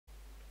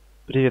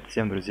Привет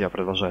всем, друзья!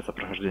 Продолжается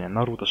прохождение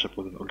Naruto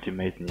Shippuden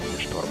Ultimate Ninja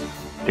Storm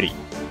 3.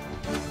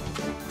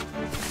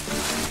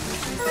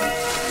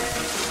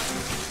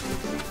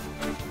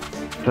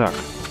 Так,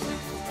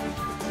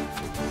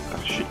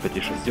 чуть-чуть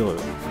потише сделаю.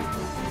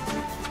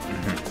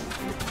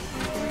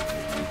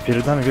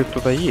 Перед нами говорит,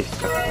 кто-то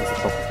есть. Так, надо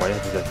покупать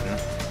обязательно.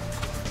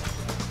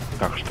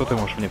 Так, что ты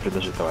можешь мне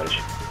предложить, товарищ?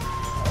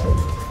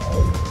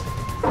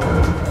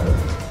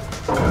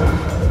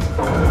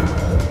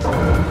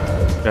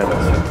 Это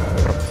все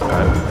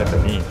пропускаем. Это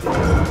не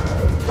интересно.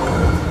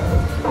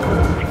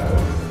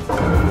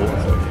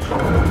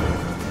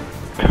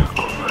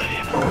 Какого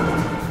хрена?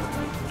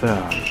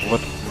 Так,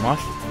 вот масс.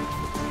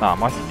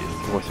 Масс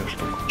есть 8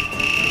 штук.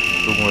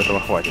 Думаю,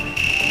 этого хватит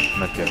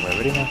на первое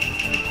время.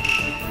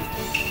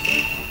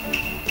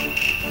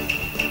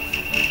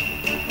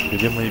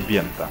 Где мои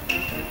бента?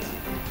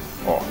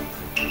 О!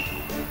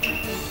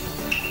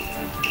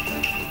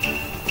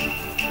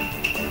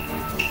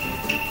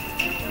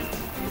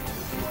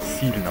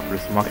 Сильно,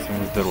 плюс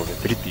максимум здоровья.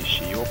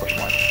 3000, его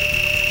пошмать.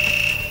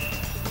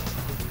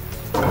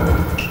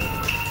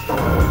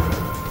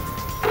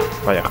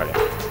 Поехали.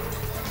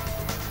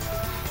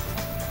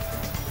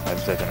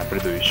 Обязательно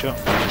приду еще.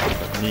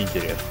 Мне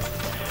интересно.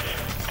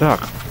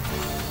 Так,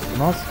 у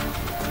нас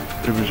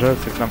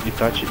приближаются к нам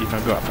Итачи и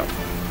Нагата.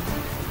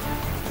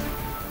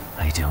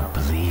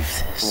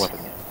 Вот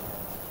они.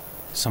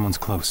 Someone's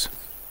close.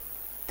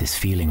 This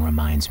feeling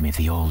reminds me of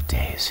the old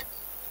days.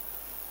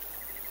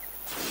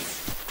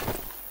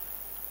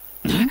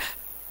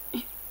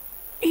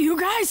 You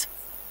guys?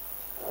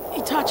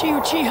 Itachi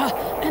Uchiha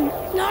and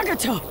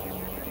Nagato.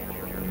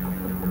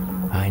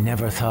 I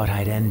never thought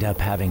I'd end up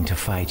having to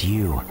fight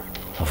you,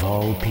 of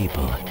all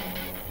people,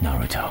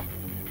 Naruto.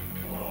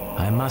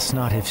 I must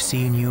not have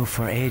seen you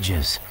for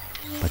ages,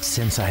 but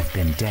since I've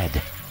been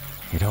dead,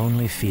 it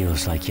only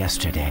feels like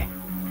yesterday.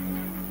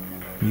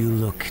 You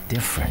look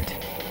different.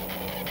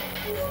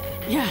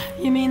 Yeah,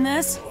 you mean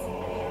this?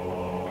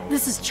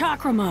 This is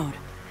chakra mode.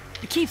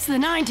 It keeps the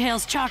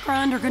Nine-Tails chakra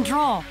under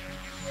control.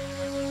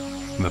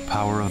 The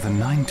power of the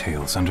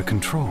Nine-Tails under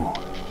control.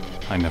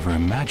 I never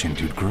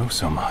imagined you'd grow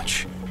so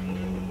much.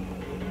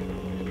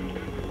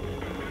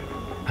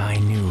 I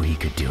knew he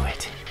could do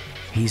it.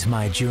 He's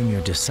my junior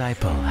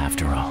disciple,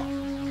 after all.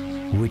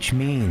 Which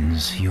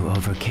means you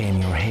overcame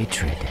your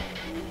hatred,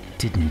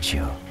 didn't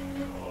you,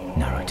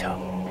 Naruto?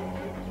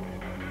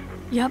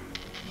 Yep,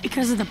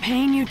 because of the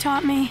pain you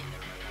taught me.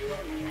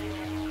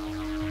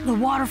 The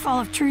waterfall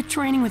of truth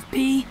training with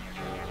P,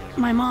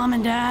 my mom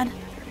and dad.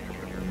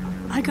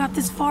 I got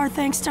this far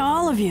thanks to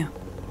all of you.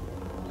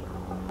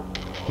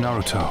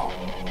 Naruto,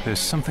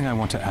 there's something I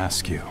want to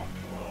ask you.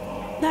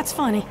 That's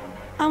funny.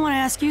 I want to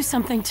ask you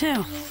something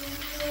too.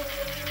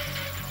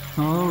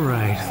 All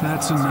right,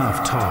 that's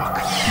enough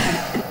talk.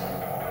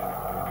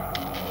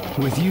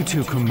 With you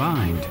two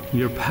combined,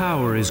 your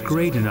power is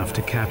great enough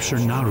to capture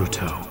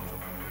Naruto.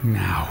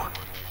 Now,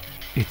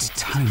 it's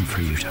time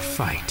for you to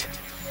fight.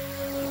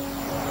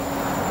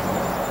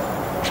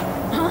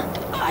 Huh?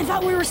 I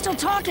thought we were still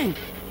talking.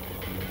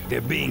 They're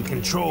being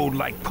controlled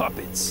like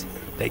puppets.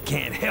 They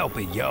can't help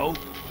it, yo.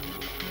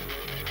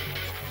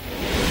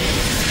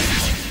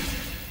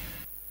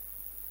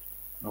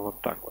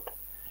 Вот так вот.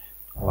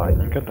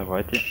 Ладненько,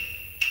 давайте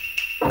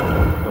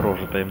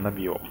рожу-то им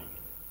набьем.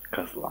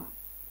 Козлам.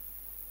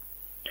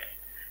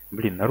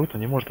 Блин, Наруто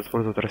не может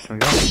использовать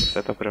Рассенган.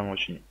 Это прям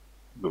очень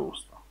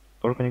грустно.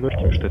 Только не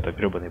говорите мне, что это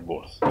гребаный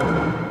босс.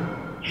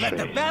 Let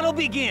the battle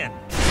begin.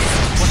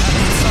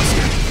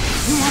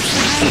 He wants to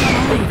hang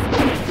on the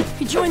leaf.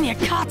 He joined the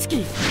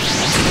Akatsuki.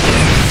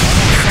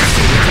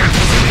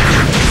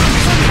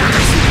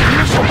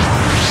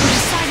 He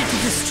decided to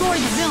destroy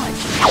the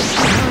village. I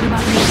heard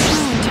about his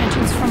true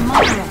intentions from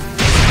Madara.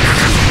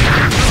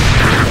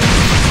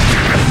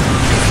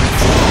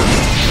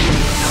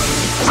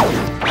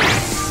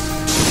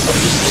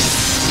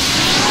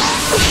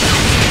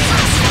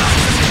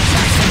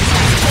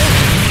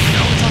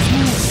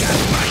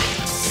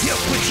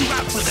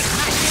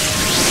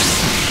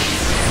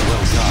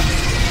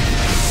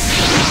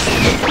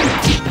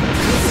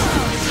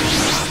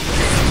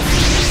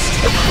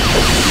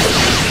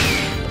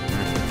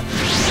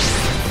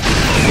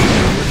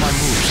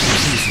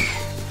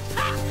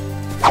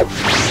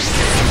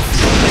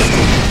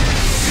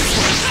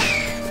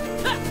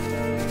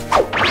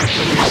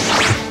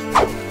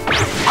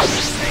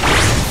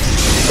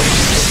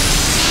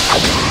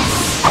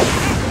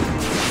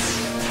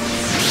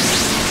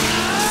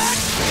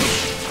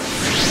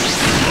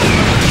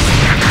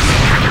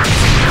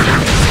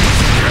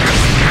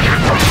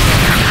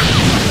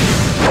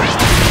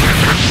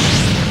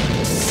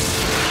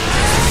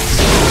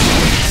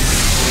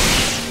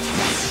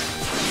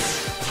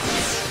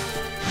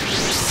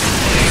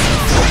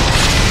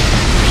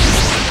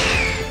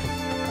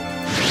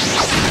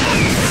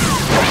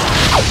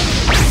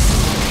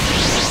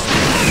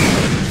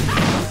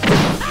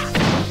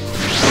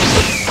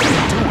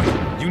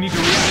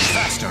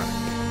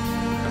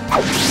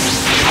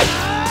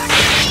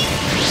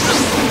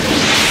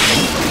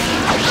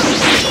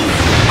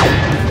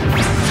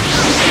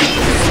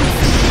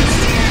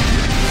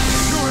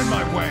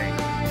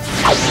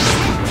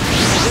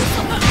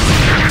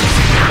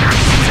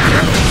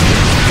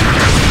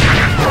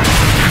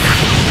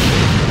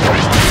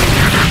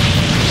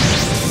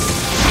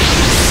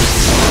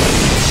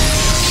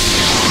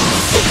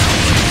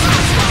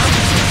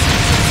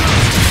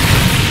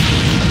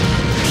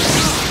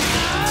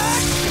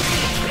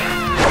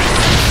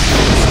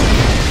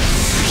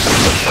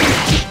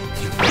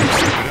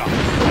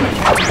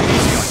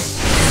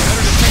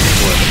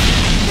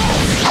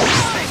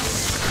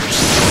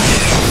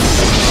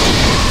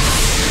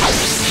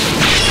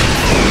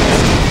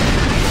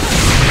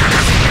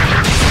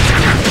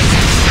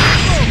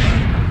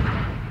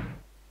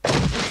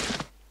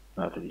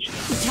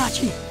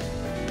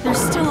 There's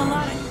still a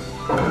lot of...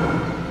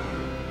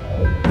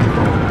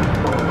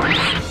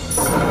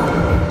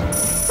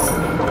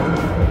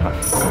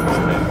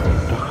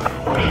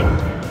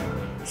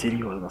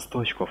 Серьезно,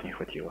 100 очков не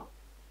хватило.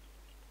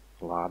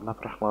 Ладно,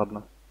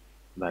 прохладно.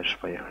 Дальше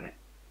поехали.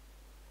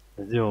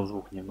 Сделал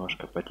звук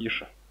немножко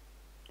потише.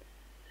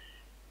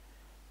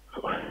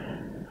 Фух.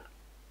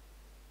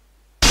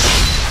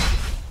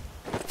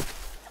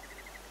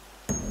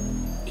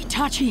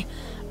 Itachi,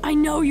 I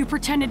know you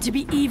pretended to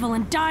be evil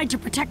and died to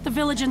protect the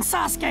village and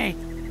Sasuke.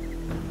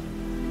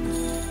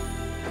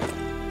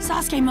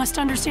 Sasuke must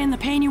understand the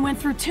pain you went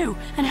through too,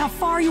 and how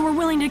far you were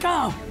willing to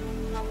go.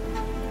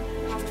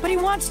 But he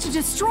wants to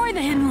destroy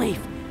the Hidden Leaf,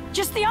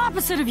 just the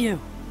opposite of you.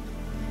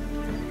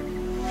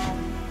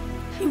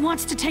 He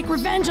wants to take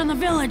revenge on the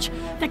village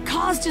that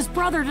caused his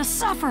brother to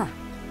suffer.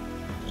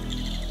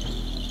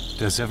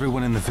 Does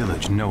everyone in the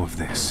village know of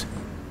this?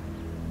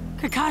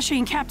 Kakashi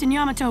and Captain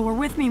Yamato were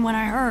with me when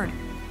I heard,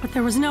 but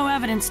there was no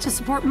evidence to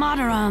support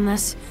Madara on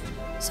this,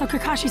 so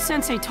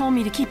Kakashi-sensei told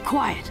me to keep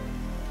quiet.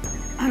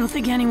 I don't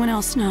think anyone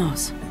else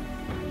knows.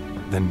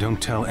 Then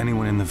don't tell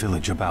anyone in the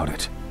village about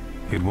it.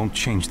 It won't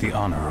change the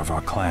honor of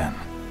our clan.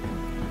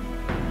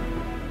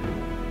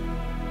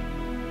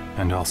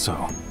 And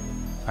also,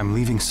 I'm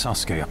leaving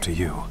Sasuke up to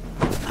you.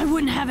 I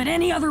wouldn't have it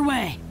any other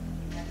way.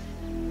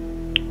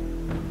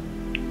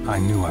 I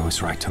knew I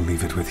was right to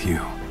leave it with you.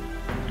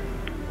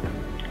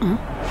 Huh?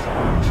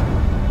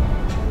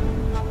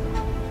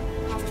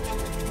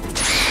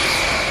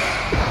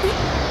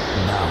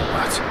 Now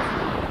what?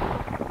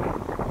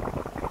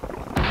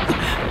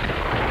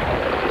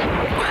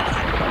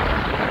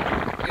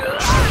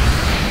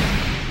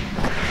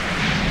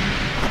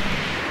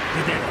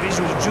 Did that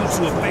visual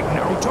jutsu affect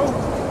Naruto?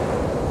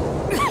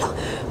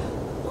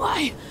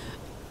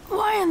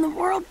 Why in the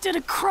world did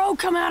a crow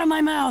come out of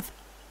my mouth?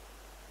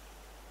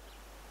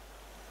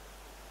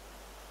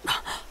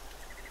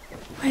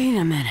 Wait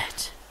a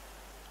minute.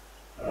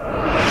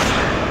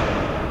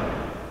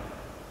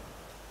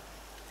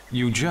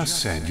 You just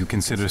said you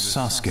consider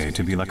Sasuke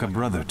to be like a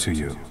brother to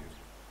you.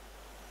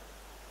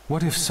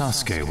 What if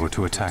Sasuke were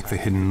to attack the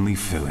Hidden Leaf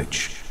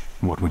Village?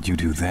 What would you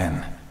do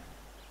then?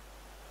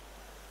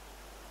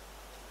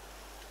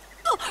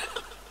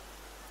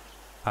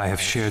 I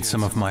have shared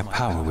some of my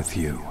power with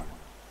you.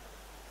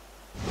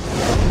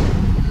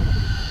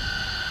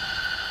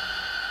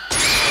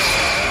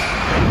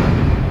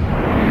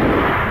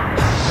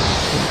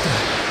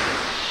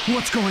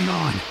 What's going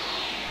on?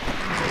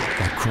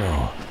 That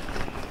crow,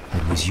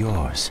 it was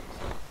yours.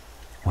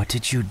 What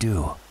did you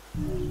do?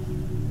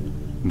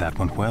 That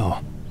went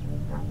well.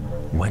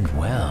 Went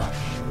well?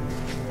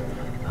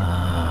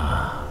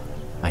 Ah,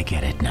 I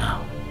get it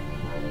now.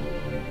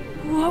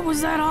 What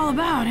was that all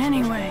about,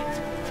 anyway?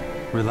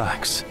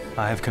 Relax.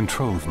 I have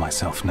control of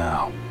myself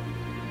now.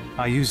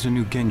 I used a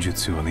new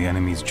genjutsu on the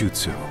enemy's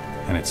jutsu,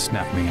 and it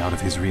snapped me out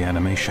of his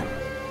reanimation.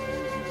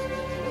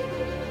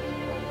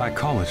 I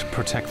call it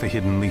Protect the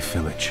Hidden Leaf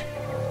Village.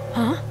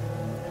 Huh?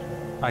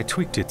 I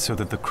tweaked it so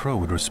that the crow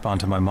would respond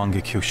to my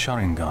Mangekyo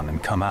Sharingan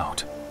and come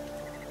out.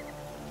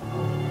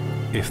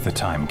 If the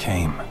time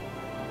came.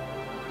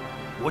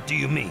 What do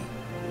you mean?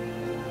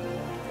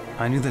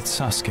 I knew that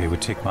Sasuke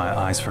would take my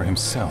eyes for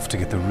himself to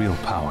get the real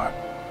power,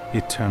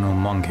 Eternal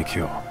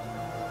Mangekyo.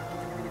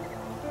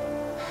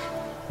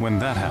 When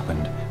that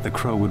happened, the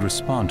crow would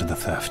respond to the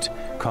theft,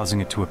 causing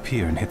it to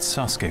appear and hit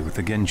Sasuke with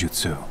the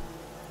genjutsu.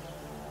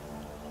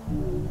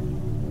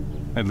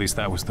 At least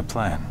that was the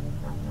plan.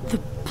 The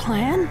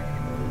plan?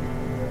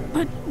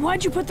 But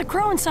why'd you put the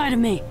crow inside of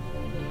me?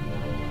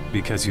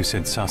 Because you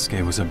said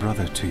Sasuke was a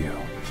brother to you.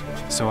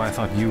 So I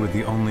thought you were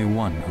the only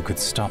one who could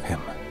stop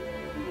him.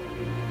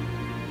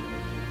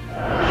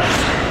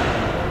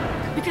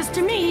 Because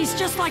to me, he's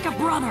just like a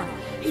brother.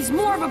 He's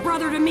more of a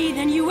brother to me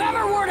than you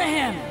ever were to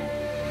him.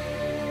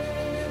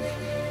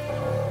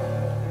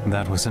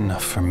 That was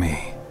enough for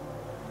me.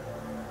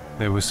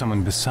 There was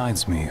someone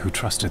besides me who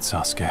trusted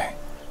Sasuke.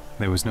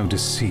 There was no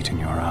deceit in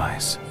your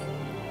eyes.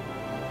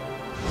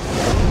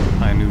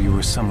 I knew you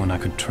were someone I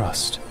could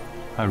trust.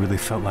 I really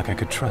felt like I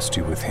could trust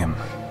you with him.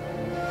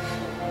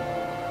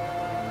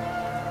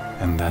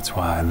 And that's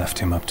why I left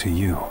him up to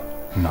you,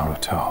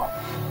 Naruto.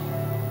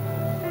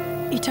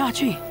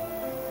 Itachi,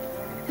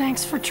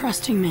 thanks for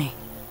trusting me.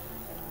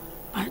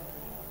 But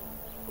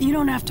you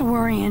don't have to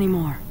worry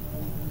anymore.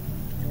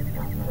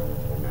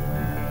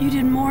 You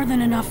did more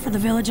than enough for the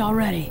village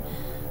already,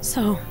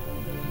 so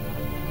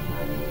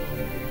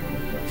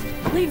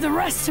leave the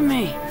rest to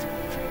me.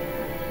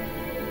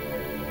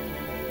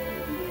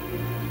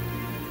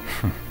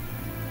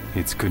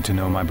 It's good to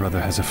know my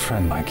brother has a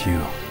friend like you.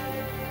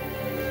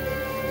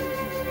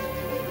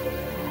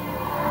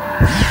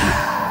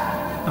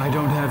 I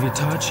don't have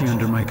Itachi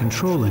under my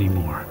control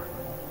anymore.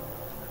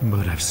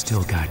 But I've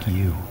still got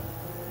you.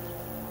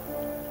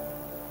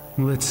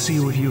 Let's see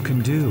what you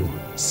can do,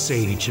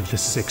 Sage of the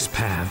Six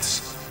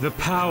Paths. The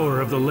power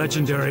of the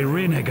legendary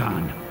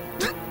Rinnegan.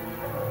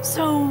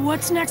 So,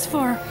 what's next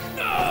for...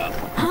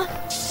 Huh?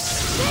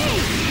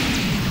 Hey!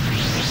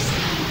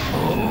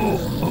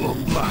 Oh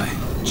my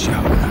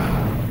chakra.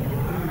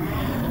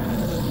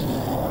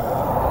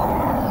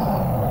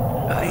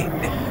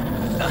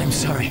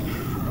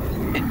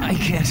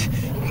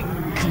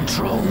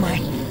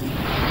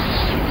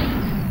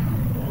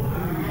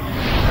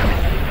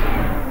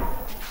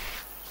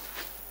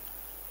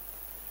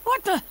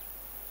 What the?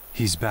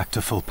 He's back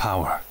to full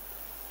power.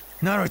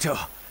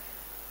 Naruto,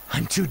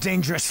 I'm too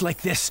dangerous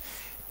like this.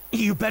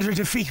 You better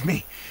defeat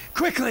me.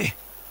 Quickly!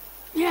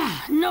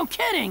 Yeah, no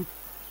kidding.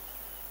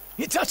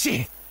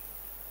 Itachi!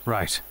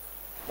 Right.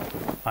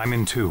 I'm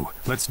in too.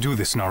 Let's do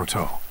this,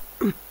 Naruto.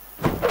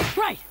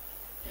 Right.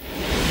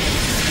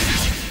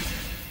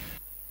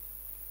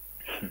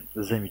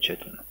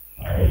 Замечательно.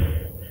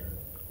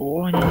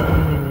 О,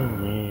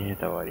 не,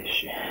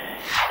 товарищи.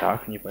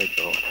 Так не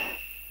пойдет.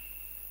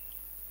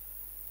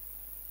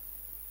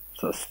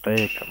 Со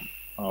стейком.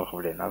 Ох,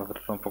 блин, надо вот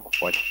потом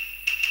покупать.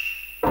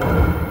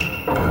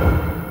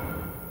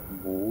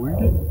 Буль.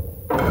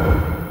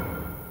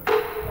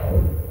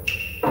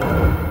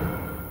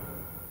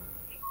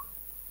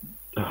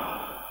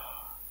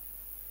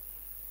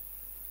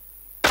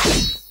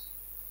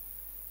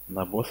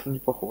 На босса не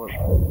похоже.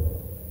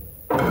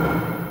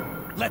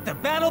 Let the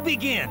battle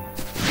begin!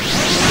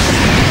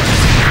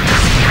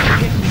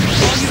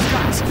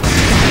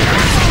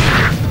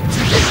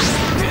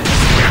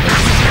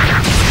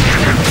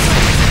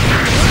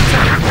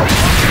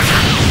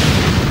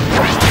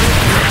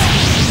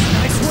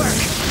 Nice work!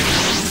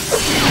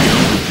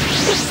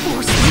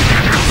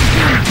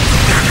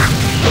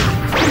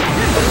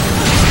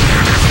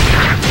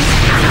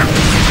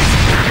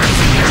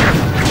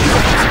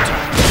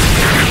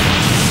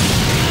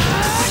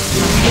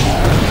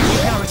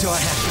 Naruto, I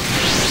have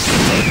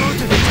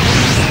both of you.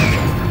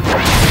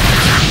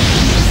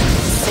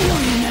 See you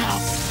now.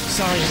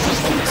 Sorry about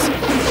this.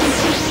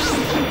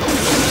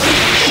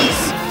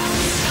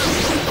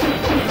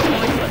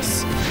 Pointless.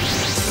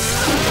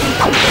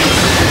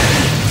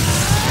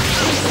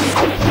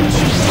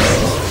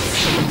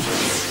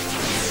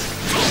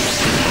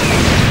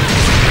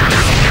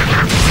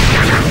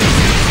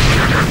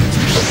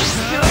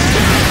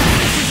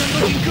 Isn't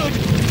looking good.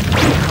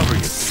 Cover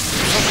you.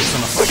 Focus on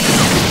the fight.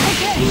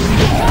 Okay,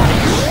 got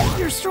it.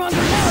 You're stronger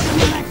now than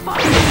when I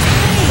fought you.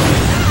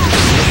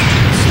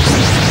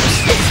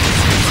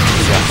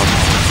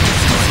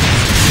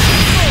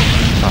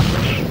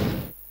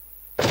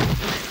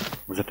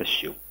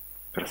 Затащил.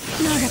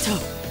 Красавчик. Nagato.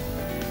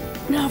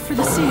 Now for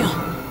the seal.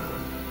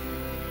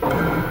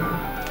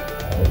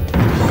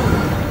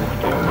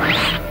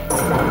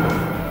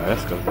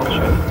 Резко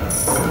замечательно.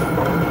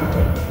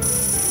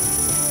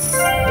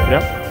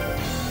 Прям.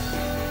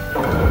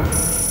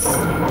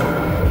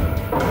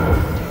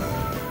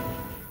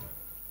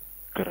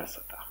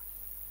 Красота.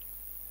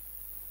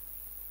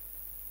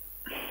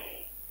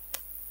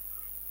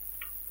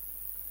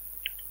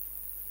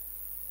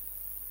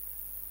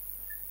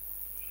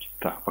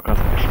 Так,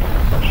 показывай, что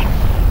дальше.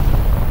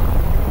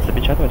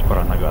 Запечатывать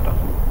пора Нагата.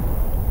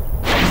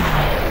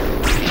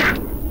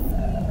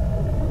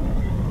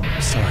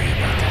 Sorry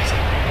about that,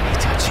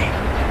 Itachi.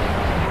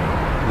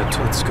 The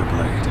Totsuka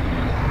blade.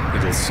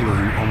 It'll seal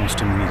you almost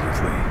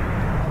immediately.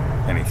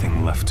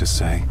 Anything left to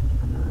say?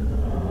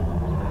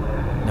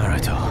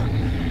 Naruto,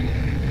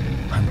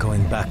 I'm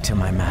going back to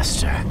my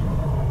master.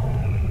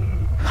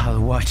 I'll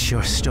watch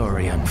your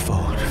story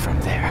unfold from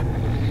there.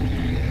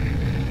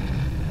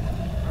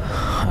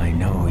 I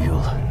know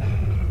you'll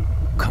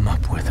come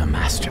up with a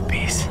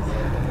masterpiece.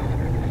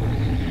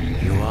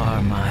 You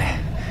are my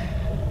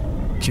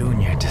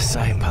junior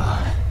disciple,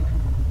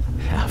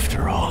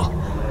 after all.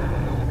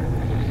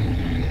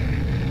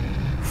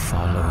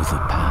 Follow the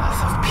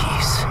path of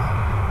peace,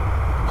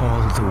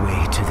 all the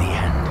way to the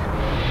end,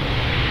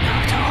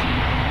 Naruto.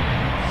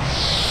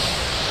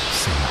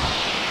 So,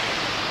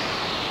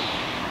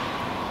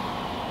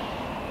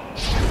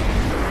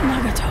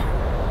 Nagato.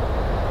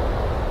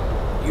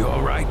 You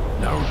alright,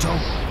 Naruto?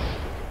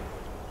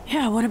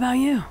 Yeah, what about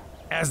you?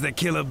 As the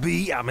killer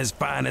bee, I'm as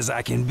fine as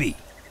I can be.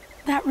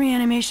 That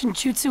reanimation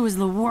jutsu is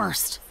the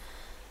worst.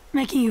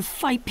 Making you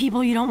fight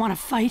people you don't want to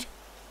fight.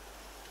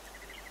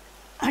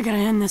 I gotta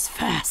end this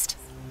fast.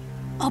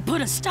 I'll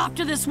put a stop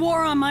to this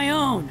war on my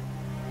own.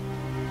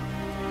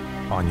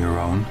 On your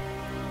own?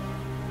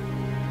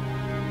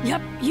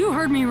 Yep, you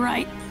heard me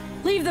right.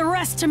 Leave the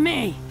rest to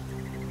me.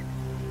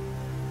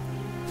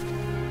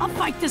 I'll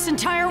fight this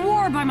entire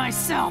war by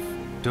myself.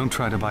 Don't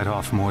try to bite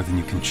off more than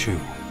you can chew.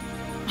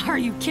 Are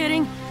you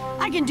kidding?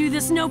 I can do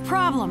this no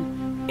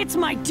problem. It's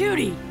my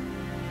duty.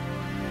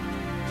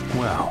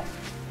 Well,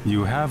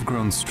 you have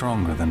grown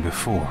stronger than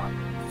before.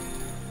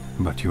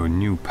 But your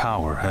new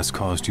power has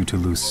caused you to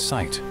lose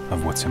sight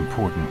of what's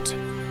important.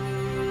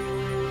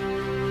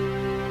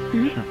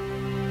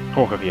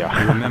 О, как я.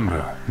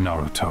 Remember,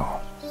 Naruto.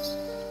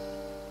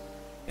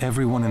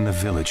 Everyone in the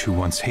village who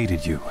once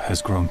hated you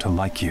has grown to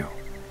like you,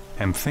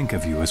 and think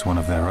of you as one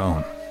of their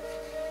own.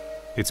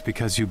 It's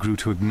because you grew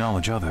to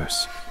acknowledge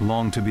others,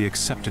 longed to be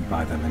accepted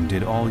by them, and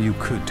did all you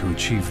could to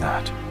achieve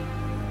that.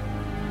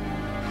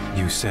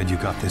 You said you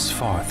got this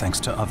far thanks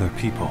to other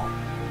people.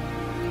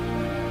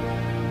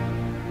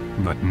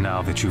 But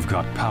now that you've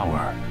got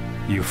power,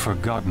 you've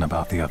forgotten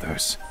about the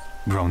others,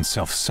 grown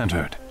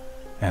self-centered,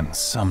 and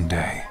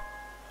someday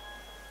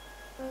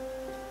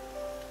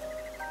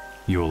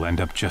you'll end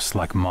up just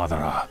like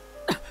Madara.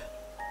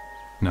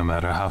 No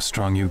matter how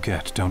strong you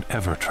get, don't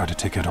ever try to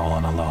take it all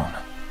on alone.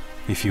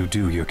 If you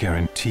do, you're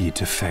guaranteed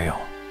to fail.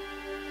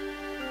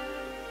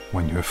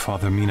 When your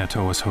father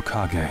Minato was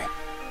Hokage,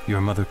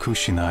 your mother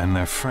Kushina and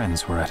their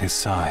friends were at his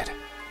side.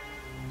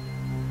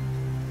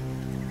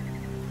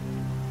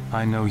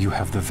 I know you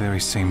have the very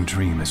same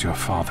dream as your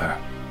father,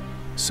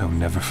 so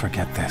never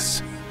forget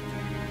this.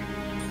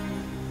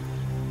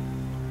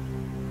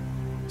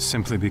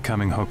 Simply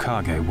becoming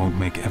Hokage won't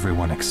make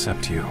everyone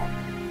accept you.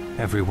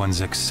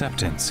 Everyone's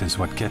acceptance is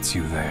what gets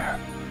you there.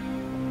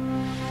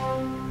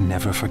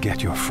 Never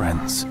forget your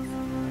friends.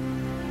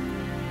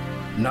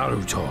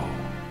 Naruto,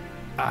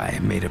 I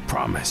made a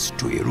promise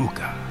to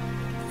Iruka.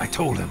 I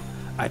told him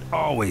I'd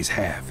always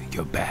have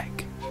your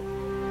back.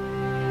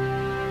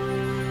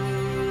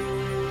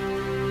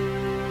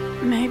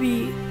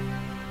 Maybe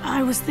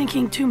I was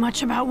thinking too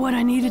much about what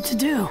I needed to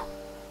do.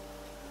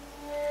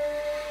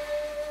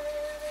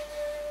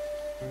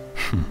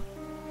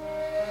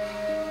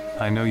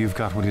 I know you've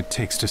got what it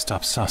takes to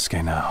stop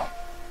Sasuke now.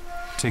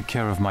 Take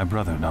care of my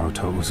brother,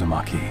 Naruto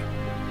Uzumaki.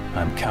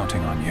 I'm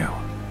counting on you.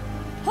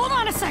 Hold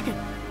on a second!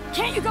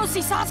 Can't you go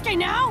see Sasuke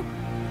now?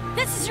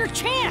 This is your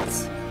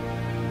chance!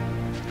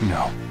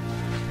 No.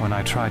 When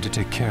I tried to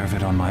take care of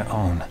it on my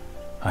own,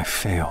 I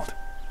failed.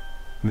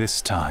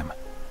 This time,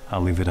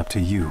 I'll leave it up to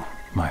you,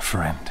 my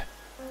friend.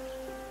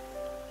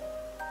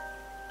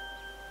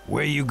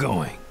 Where you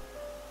going?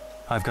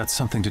 I've got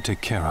something to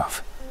take care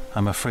of.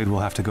 I'm afraid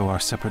we'll have to go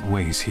our separate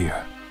ways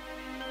here.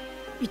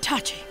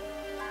 Itachi.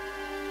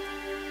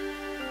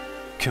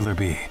 Killer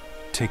Bee,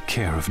 take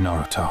care of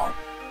Naruto.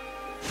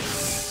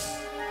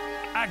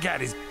 I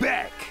got his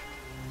back!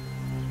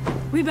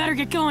 We better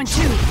get going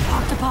too,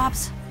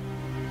 Octopops.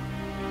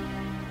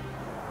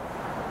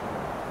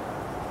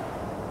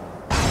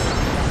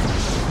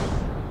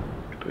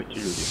 Кто эти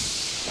люди?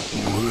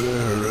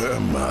 Where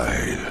am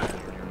I?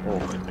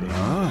 Ох ты.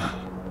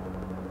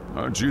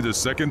 Aren't you the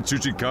second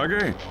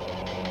Tsuchikage?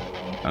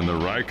 And the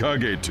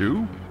Raikage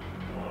too?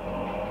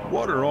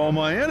 What are all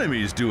my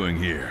enemies doing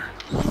here?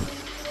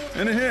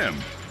 And him?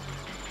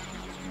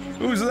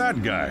 Who's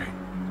that guy?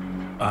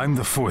 I'm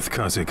the fourth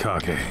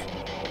Kazekage.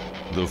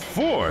 The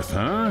fourth,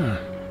 huh?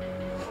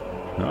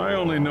 I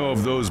only know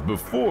of those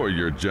before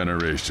your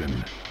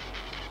generation.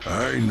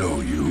 I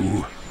know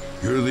you.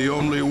 You're the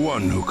only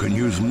one who can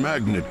use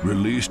magnet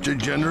release to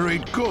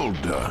generate gold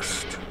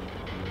dust.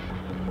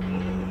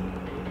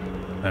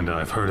 And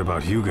I've heard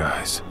about you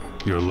guys.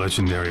 Your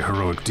legendary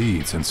heroic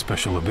deeds and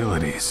special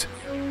abilities.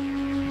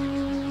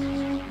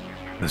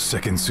 The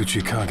second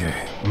Tsuchikage,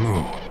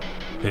 Mu,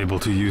 able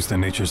to use the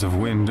natures of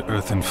wind,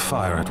 earth, and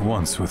fire at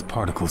once with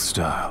particle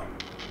style.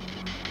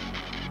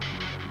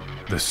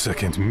 The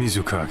second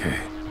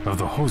Mizukage of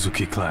the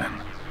Hozuki clan,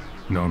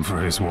 known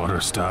for his water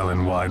style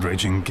and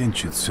wide-ranging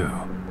genjutsu.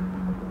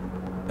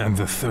 And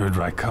the third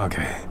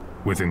Raikage,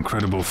 with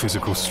incredible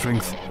physical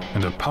strength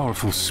and a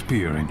powerful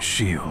spear and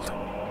shield.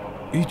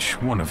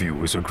 Each one of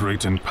you is a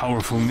great and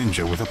powerful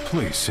ninja with a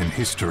place in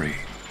history.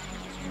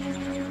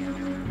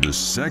 The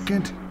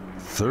second,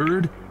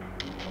 third,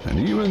 and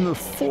even the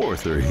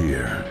fourth are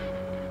here.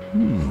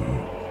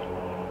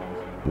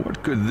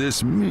 What could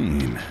this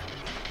mean?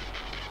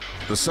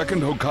 The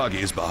second Hokage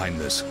is behind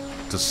this,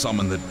 to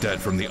summon the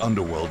dead from the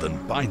underworld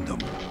and bind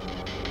them.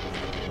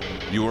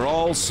 You are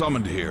all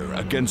summoned here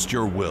against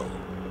your will.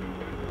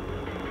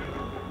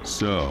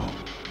 So,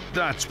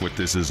 that's what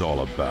this is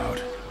all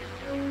about.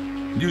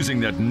 Using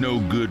that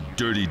no-good,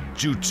 dirty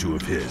jutsu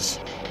of his.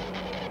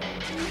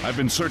 I've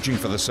been searching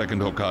for the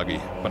second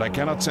Hokage, but I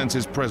cannot sense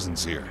his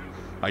presence here.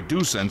 I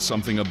do sense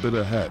something a bit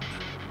ahead.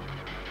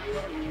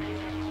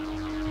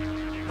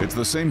 It's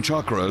the same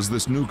chakra as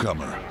this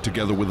newcomer,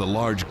 together with a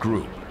large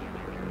group.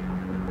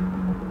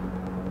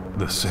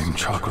 The same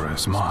chakra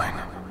as mine.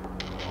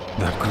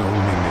 That could only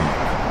mean...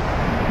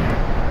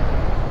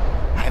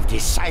 I've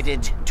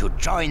decided to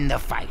join the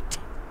fight.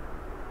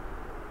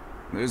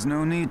 There's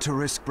no need to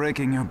risk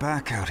breaking your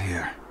back out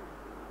here.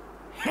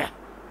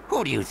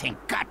 Who do you think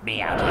got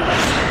me out here?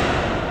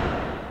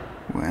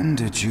 When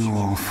did you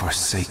all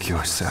forsake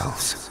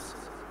yourselves?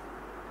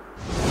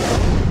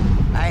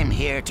 I'm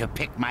here to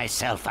pick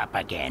myself up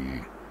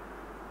again.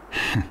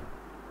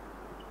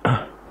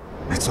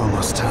 It's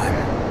almost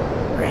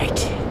time.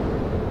 Right.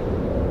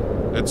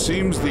 It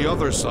seems the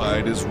other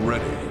side is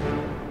ready.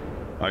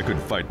 I could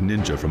fight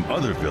ninja from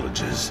other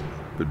villages,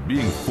 but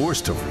being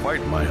forced to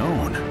fight my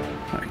own,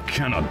 I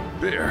cannot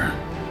bear.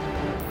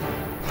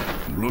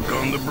 Look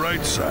on the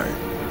bright side.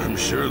 I'm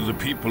sure the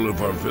people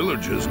of our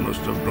villages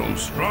must have grown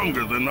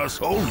stronger than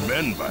us old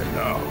men by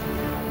now.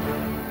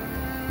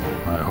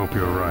 I hope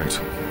you're right.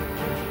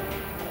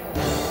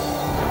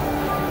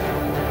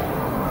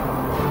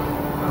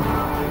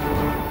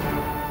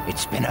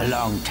 It's been a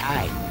long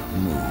time,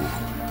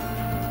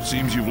 Mu.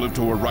 Seems you've lived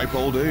to a ripe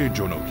old age,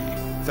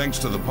 Onoki. Thanks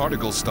to the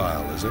particle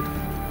style, is it?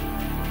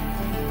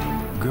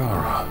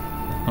 Gaara,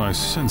 I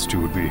sensed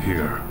you would be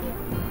here.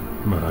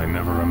 But I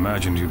never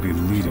imagined you'd be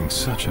leading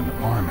such an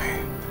army.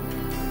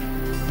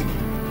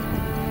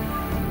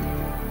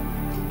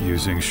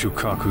 Using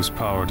Shukaku's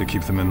power to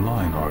keep them in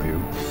line, are you?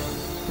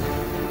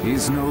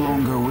 He's no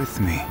longer with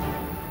me.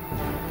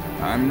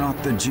 I'm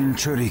not the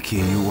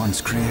Jinchuriki you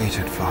once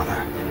created,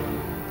 Father.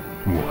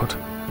 What?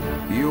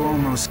 You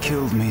almost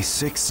killed me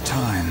 6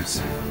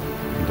 times,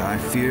 and I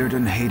feared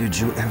and hated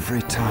you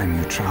every time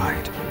you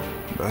tried.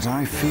 But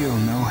I feel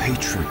no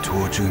hatred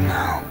toward you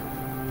now.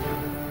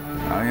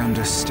 I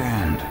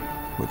understand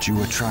what you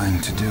were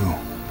trying to do.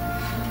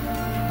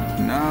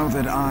 Now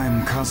that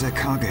I'm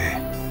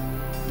Kage,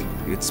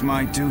 it's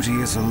my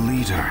duty as a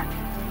leader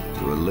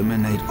to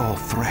eliminate all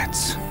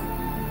threats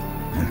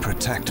and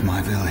protect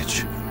my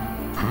village.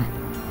 Huh?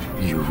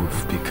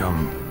 You've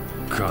become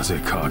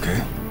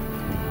Kage?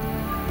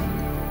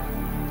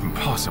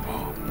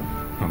 Impossible.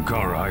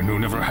 Ogara I knew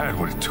never had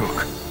what it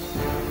took.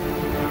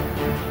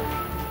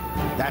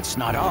 That's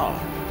not all.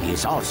 He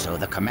is also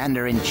the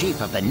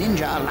Commander-in-Chief of the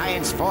Ninja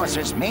Alliance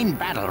Force's main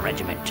battle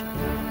regiment.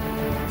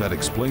 That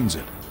explains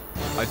it.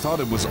 I thought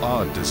it was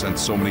odd to send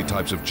so many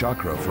types of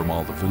chakra from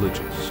all the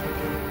villages.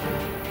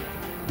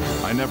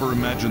 I never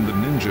imagined the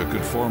ninja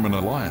could form an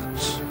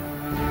alliance.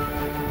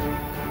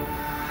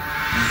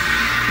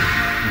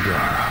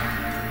 Gara,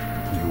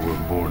 you were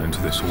born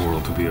into this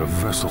world to be a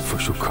vessel for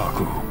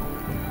Shukaku.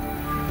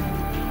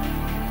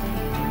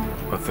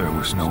 But there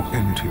was no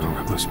end to your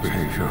reckless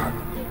behavior,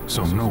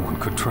 so no one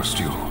could trust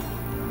you.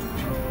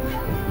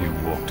 You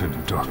walked into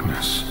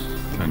darkness,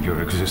 and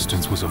your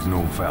existence was of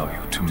no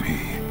value to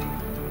me.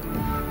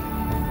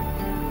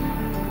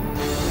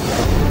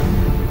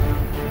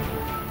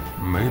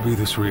 Maybe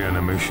this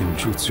reanimation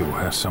jutsu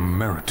has some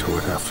merit to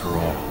it after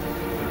all.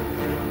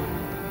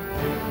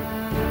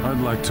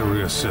 I'd like to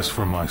reassess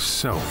for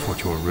myself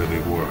what you're really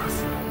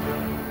worth.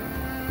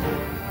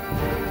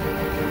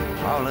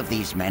 All of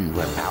these men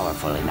were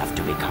powerful enough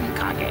to become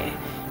Kage.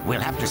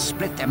 We'll have to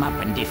split them up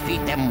and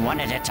defeat them one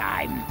at a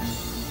time.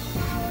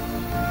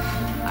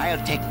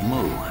 I'll take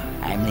Mu.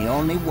 I'm the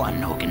only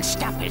one who can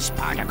stop his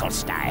particle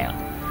style.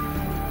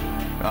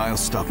 I'll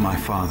stop my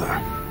father.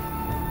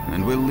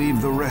 And we'll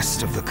leave the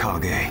rest of the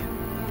Kage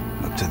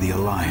up to the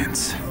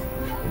Alliance.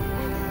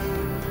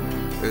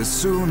 As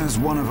soon as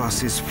one of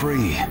us is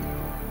free,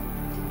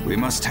 we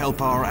must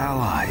help our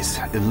allies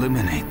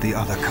eliminate the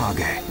other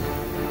Kage.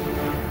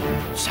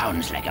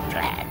 Sounds like a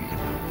plan.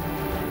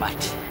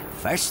 But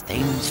first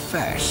things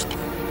first.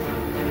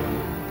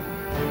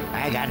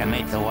 I gotta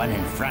make the one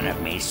in front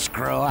of me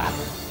screw up.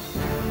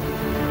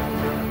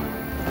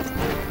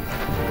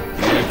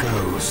 Here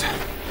goes.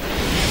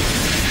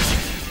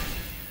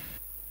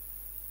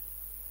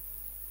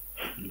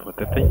 Вот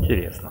это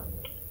интересно.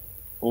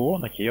 О,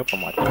 на Кио по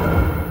матери.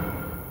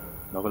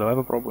 Ну-ка, давай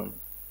попробуем.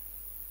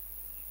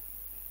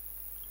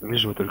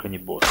 Лишь бы только не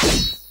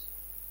босс.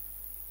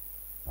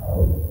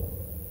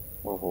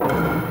 Ого.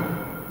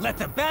 Let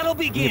the battle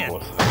begin. Не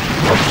босс.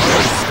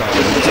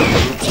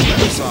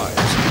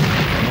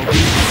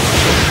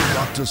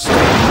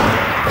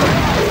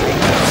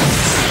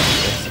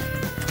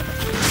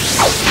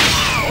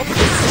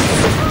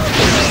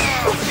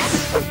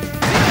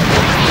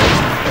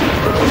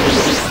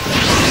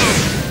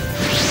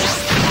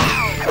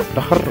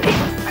 Да хорошо.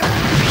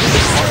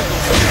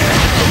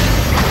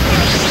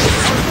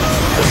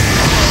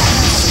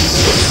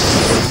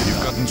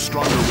 You've gotten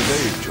stronger with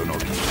age,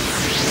 Onoki.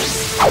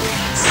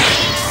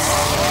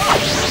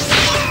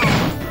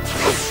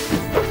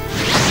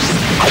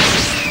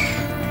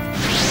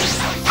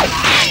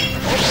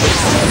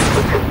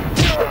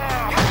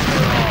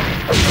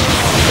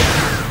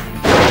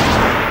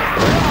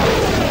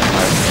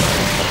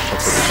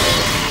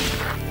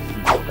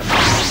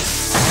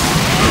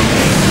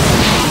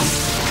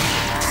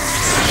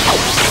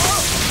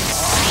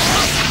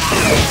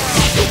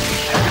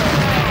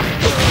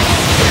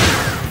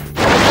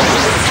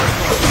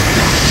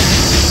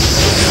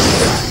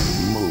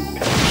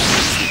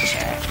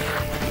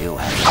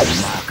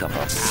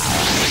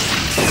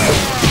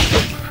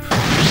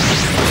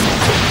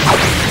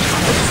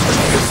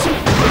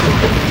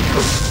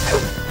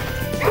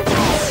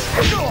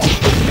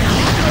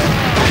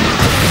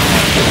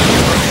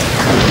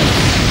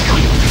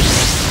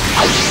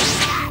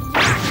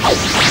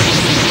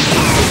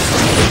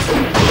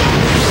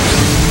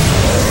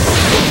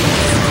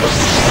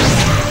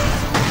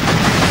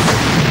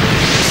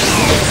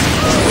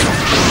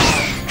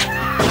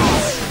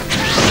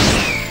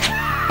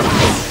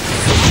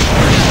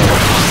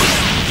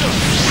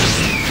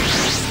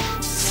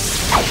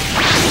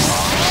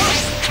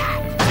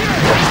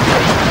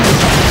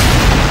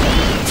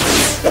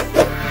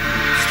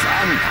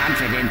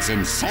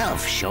 In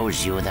self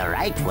shows you the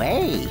right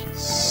way.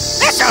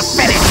 This'll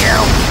finish you!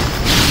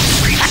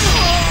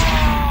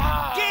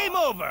 Game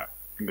over!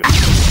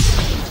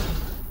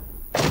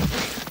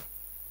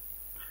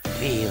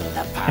 Feel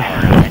the power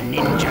of the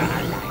ninja.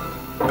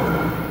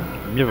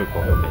 Не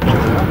выпало.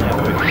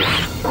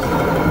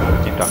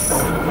 Не так.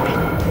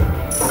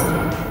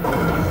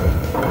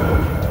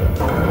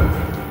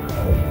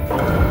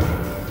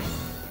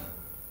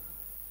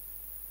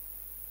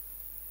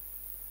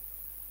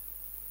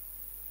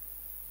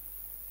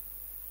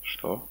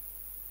 Что?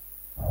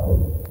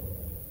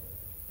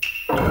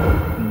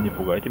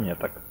 пугайте меня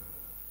так.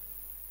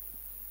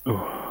 Ух.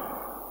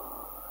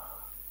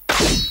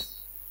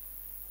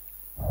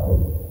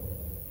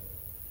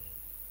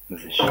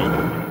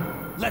 Защита.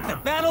 Let the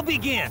battle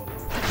begin.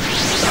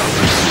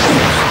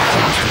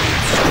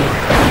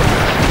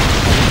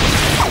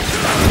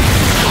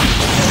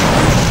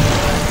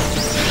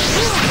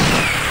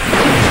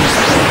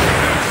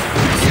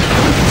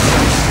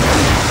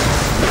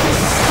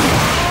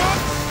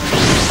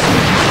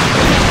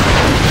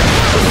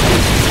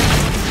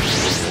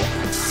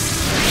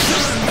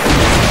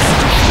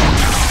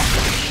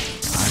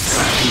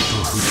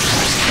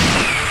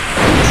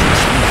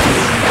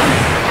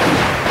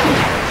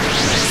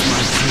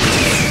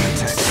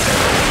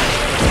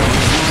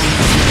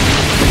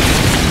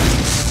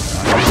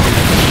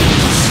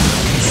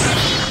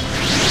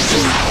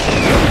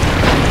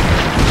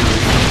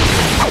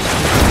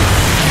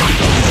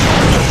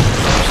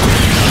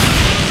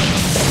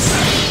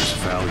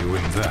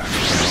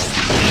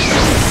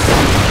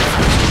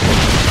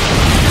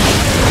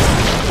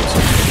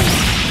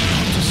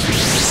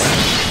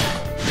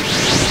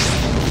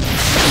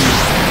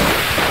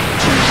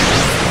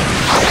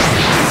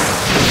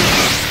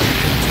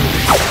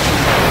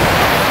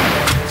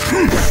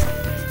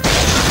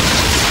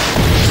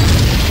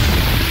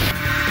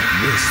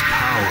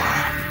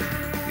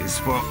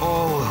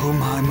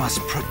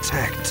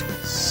 Protect.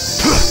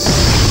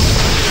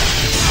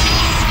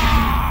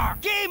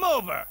 Game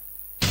over.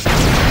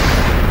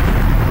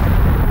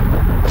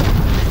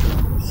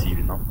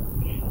 Сильно.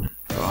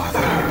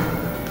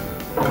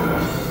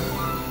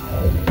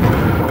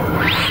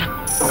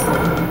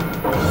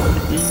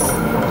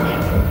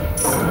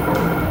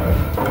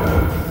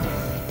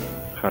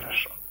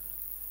 Хорошо.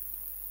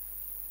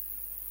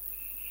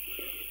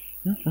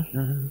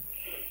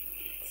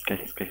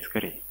 Скорей, скорей,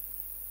 скорей.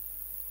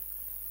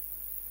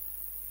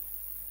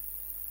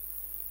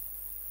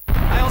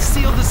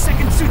 Seal the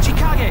second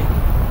Tsuchikage.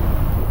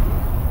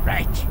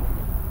 Right.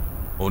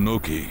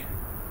 Onuki,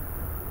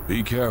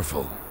 be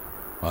careful.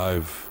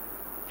 Good.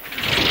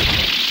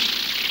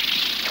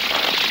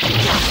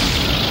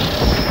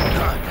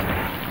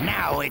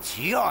 Now it's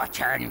your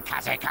turn,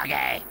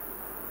 Kage.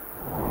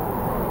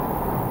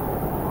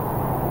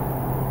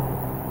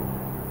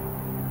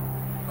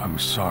 I'm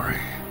sorry.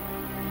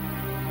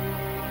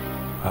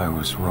 I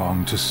was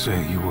wrong to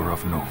say you were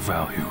of no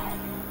value.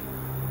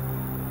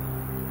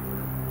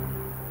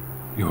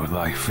 Your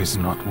life is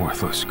not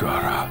worthless,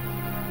 Gaara.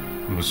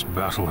 This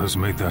battle has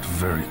made that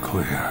very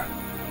clear.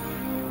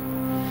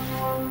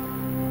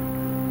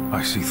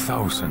 I see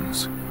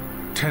thousands,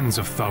 tens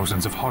of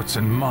thousands of hearts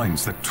and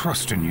minds that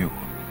trust in you.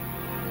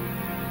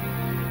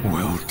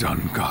 Well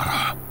done,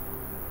 Gaara.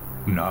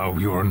 Now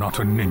you are not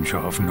a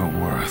ninja of no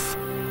worth.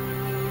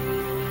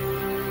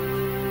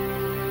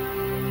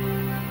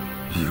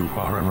 You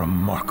are a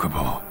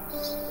remarkable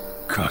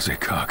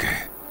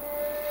Kazekage.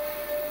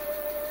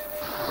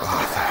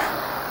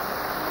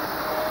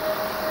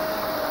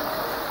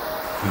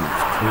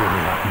 You've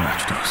clearly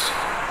outmatched us,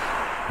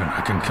 and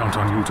I can count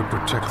on you to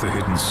protect the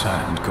hidden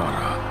sand,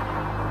 Gaara.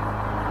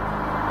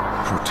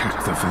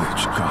 Protect the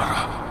village,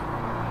 Gaara.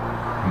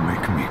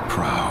 Make me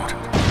proud.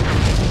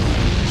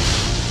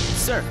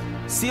 Sir,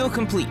 seal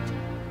complete.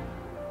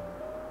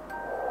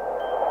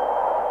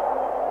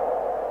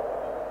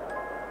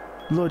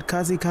 Lord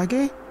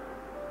Kazekage?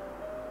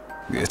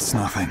 It's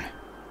nothing.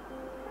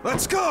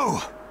 Let's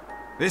go!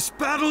 This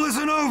battle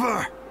isn't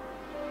over!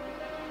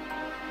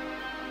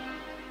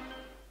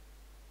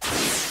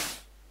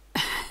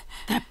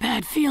 That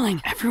bad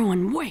feeling.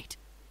 Everyone wait.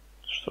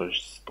 Что ж,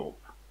 стоп.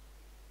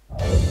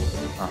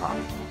 Ага.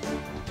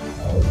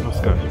 Ну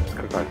скажем,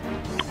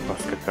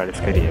 поскакали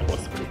скорее,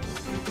 господи.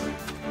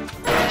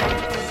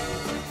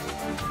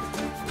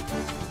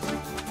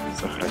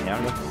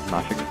 Сохраняли,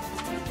 нафиг.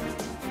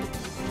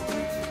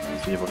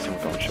 Судя по всему,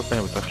 там еще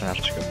какая-нибудь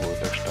сохраняшечка будет,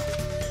 так что...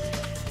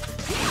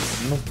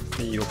 Ну,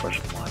 ее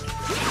пожимать.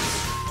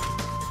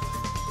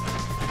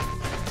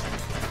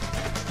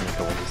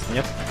 Никого здесь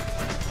нет.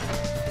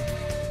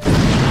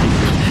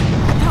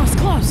 That was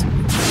close.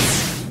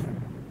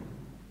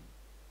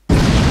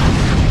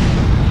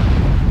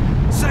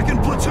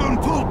 Second platoon,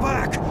 pull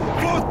back!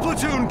 Fourth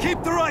platoon,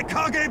 keep the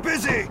Raikage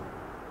busy!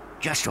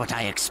 Just what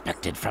I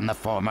expected from the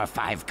former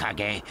 5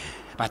 Kage,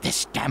 but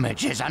this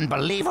damage is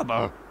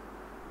unbelievable.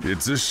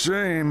 It's a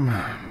shame.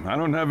 I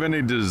don't have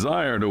any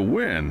desire to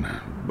win,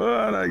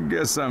 but I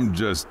guess I'm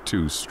just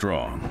too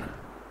strong.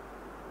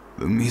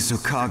 The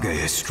Mizukage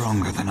is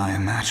stronger than I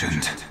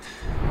imagined.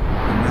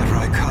 And that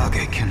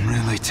Raikage can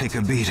really take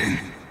a beating.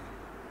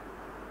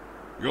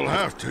 You'll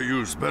have to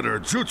use better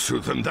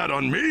jutsu than that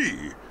on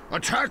me.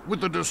 Attack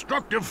with the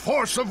destructive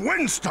force of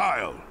wind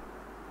style.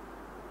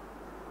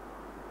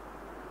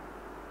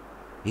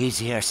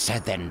 Easier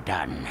said than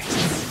done.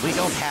 We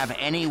don't have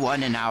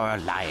anyone in our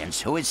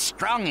alliance who is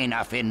strong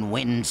enough in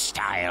wind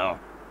style.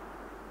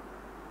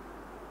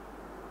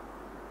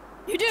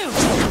 You do!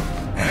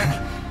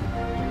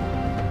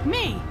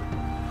 Me!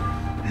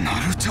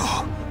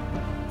 Naruto!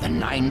 The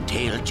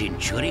nine-tailed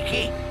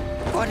Jinchuriki?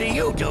 What are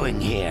you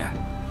doing here?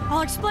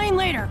 I'll explain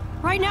later.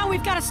 Right now,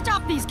 we've got to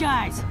stop these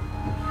guys.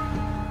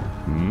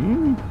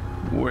 Hmm?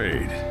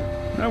 Wait.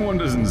 That one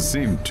doesn't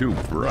seem too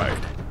bright.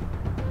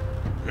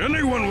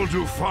 Anyone will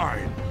do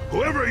fine.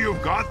 Whoever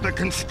you've got that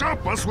can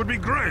stop us would be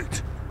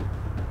great.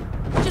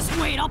 Just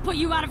wait, I'll put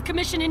you out of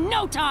commission in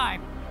no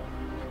time.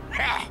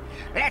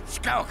 Let's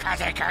go,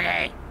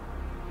 Kage.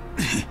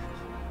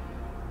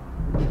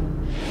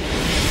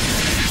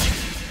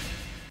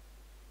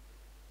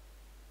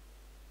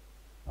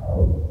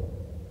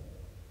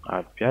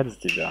 Опять с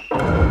тебя.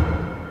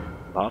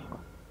 Ладно.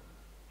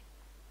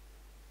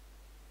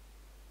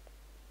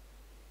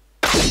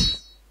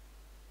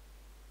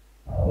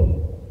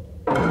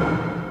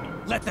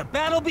 Let the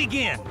battle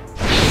begin.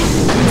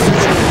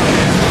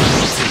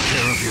 Take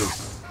care of you.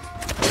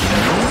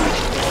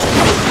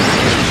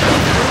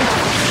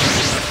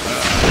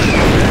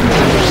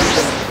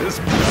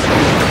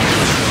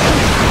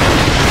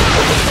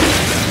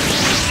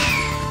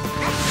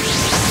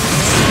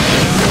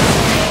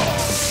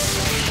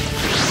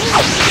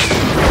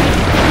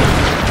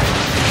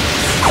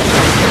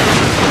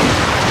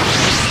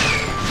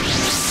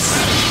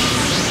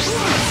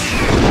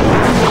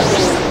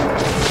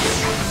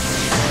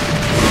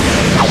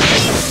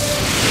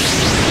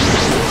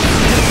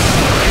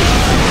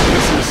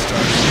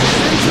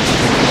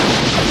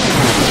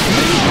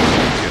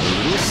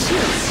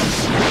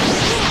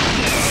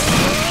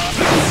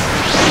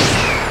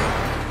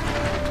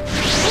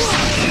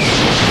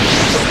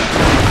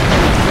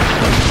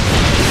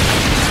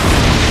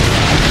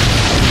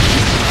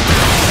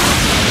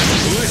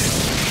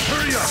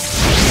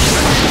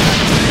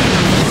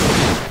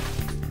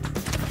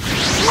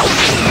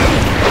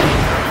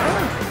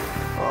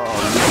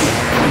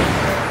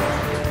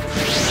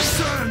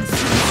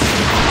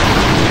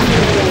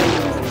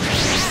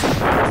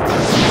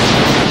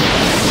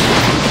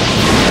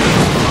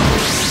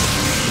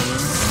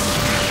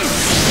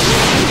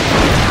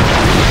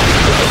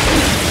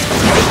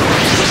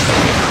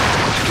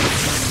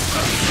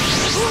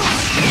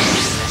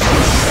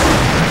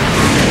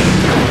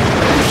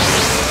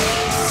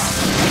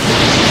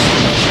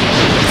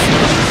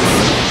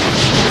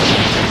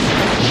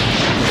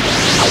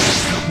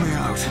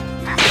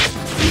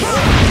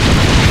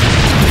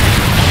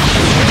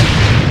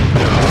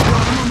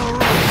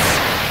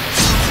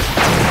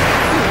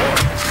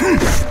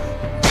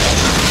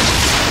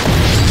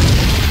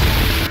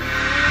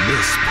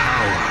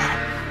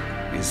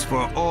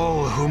 For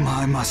all whom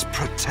I must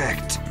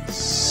protect.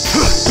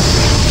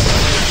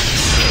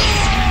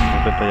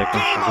 Вот это я,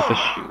 конечно,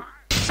 затащил.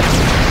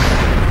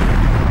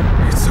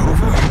 It's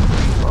over.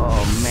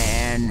 Oh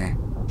man.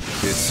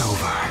 It's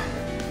over.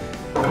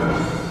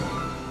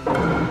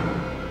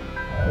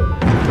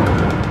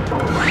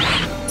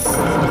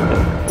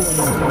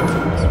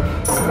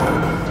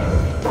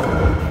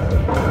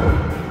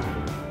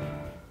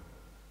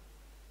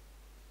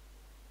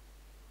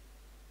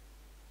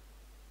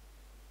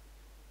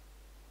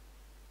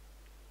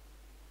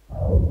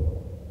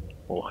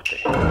 Ух ты.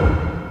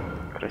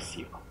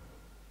 Красиво.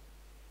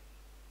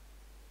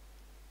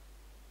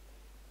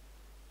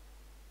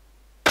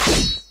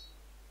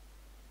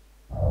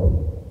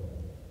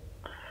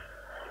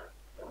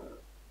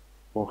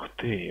 Ух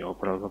ты, его,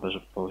 правда,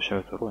 даже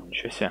получают урон,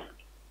 ничего себе.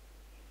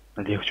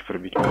 Легче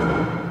пробить.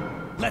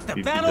 Let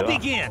the battle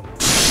begin.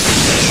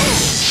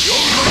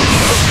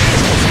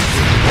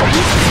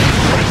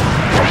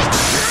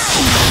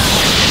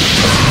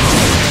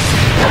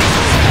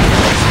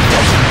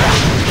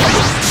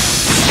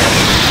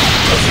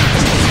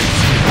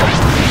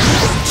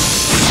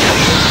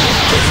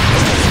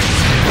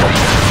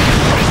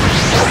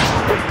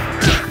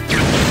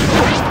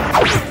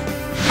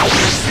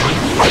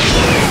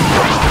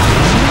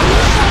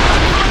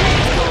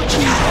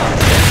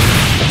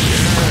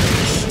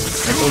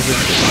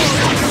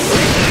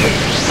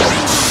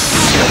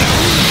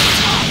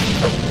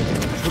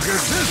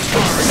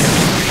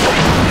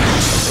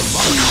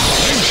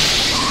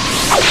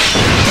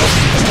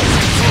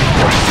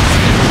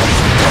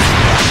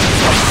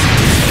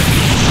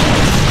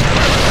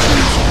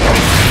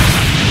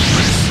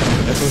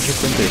 Это уже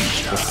контейнер,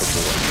 что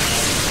было.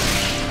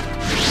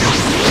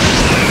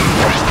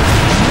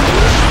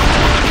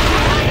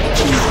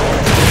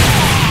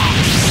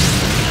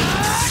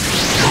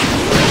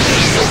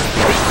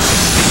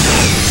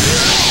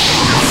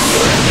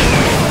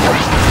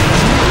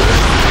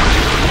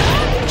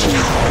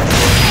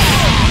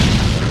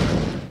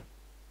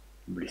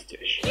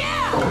 Блестяще.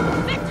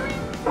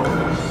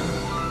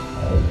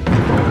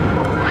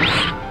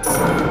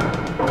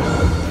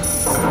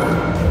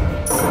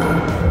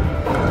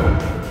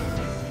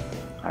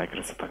 Ай,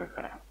 красота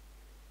какая.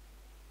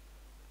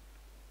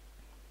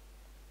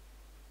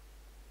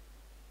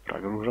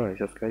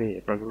 Прогружайся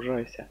скорее,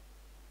 прогружайся.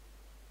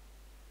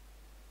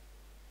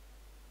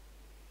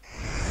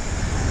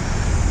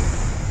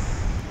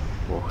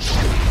 Ох.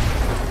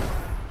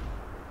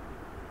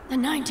 The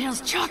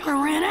Ninetales chakra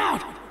ran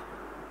out.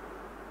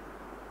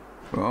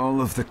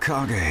 All of the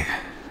Kage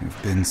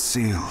have been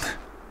sealed.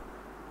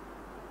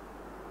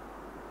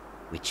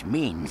 Which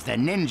means the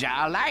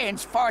Ninja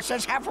Alliance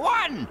forces have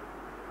won!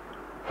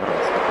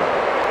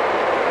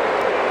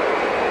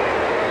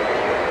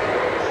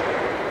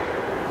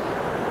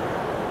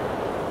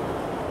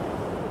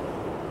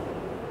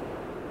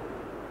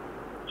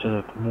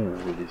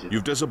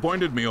 You've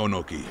disappointed me,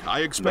 Onoki.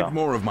 I expect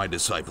more of my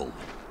disciple.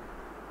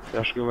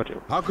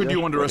 How could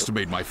you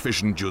underestimate my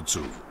fission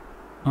jutsu?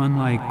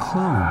 Unlike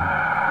clone,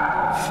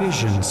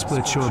 fission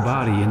splits your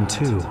body in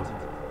two.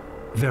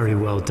 Very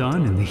well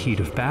done in the heat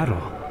of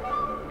battle.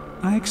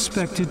 I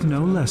expected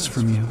no less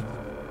from you.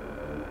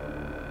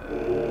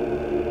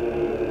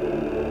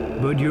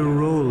 But your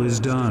role is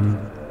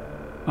done.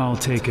 I'll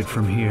take it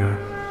from here.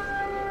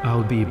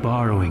 I'll be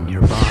borrowing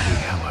your body,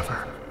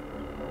 however.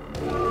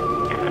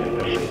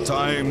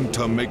 Time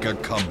to make a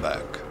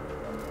comeback.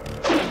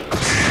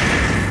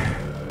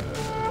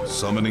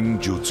 Summoning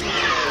jutsu.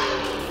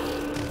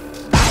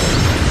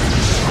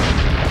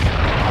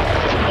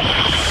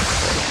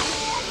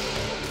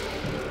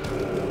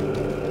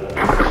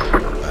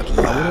 At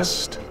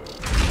last.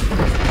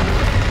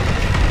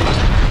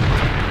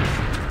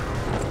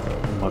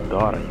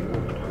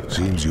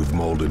 Seems you've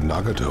molded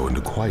Nagato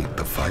into quite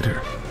the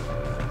fighter.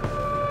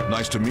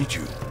 Nice to meet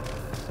you.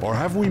 Or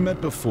have we met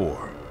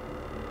before?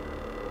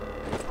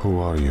 Who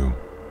are you?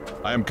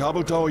 I am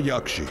Kabuto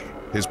Yakshi,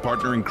 his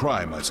partner in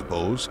crime, I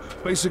suppose.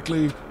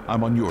 Basically,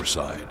 I'm on your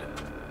side.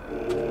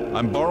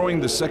 I'm borrowing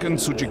the second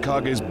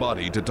Tsuchikage's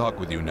body to talk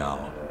with you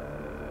now.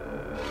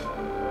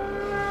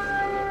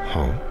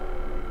 Huh?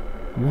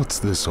 What's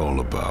this all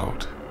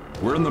about?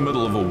 We're in the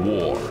middle of a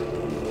war.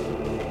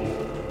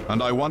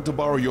 And I want to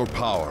borrow your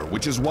power,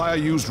 which is why I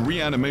used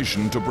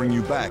reanimation to bring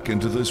you back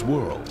into this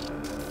world.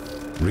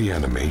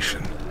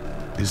 Reanimation?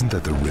 Isn't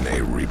that the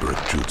Rinne rebirth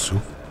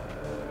jutsu?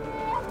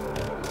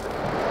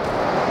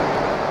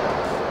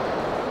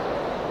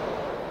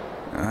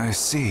 I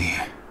see.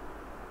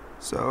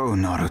 So,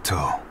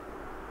 Naruto.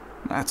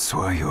 That's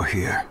why you're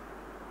here.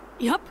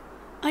 Yup.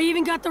 I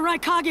even got the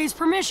Raikage's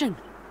permission.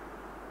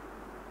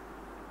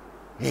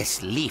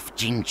 This leaf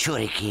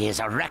Jinchuriki is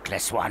a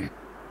reckless one.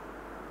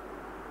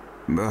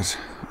 But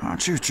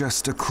aren't you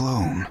just a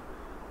clone?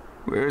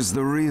 Where's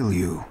the real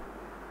you?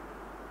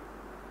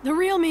 The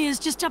real me is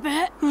just up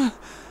ahead.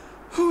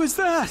 Who is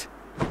that?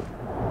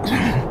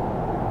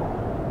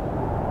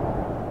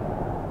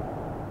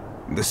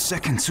 The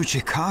second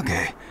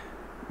Tsuchikage.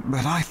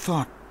 But I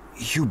thought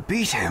you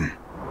beat him.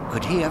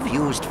 Could he have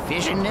used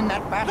fission in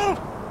that battle?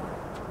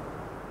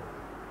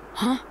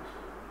 Huh?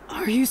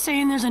 Are you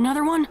saying there's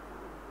another one?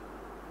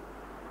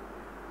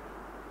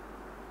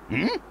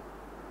 Hmm?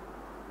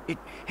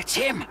 It's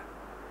him!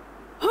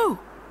 Who?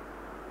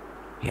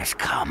 He has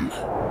come.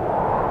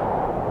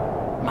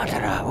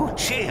 Madara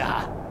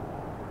Uchiha!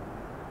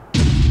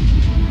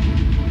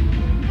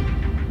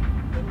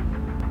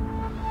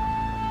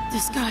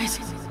 This guy's...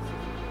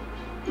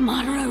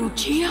 Madara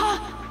Uchiha?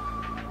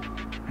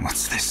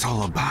 What's this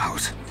all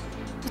about?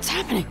 What's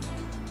happening?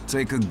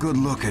 Take a good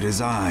look at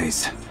his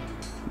eyes.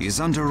 He's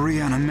under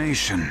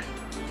reanimation.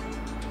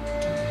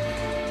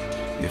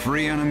 If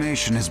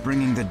reanimation is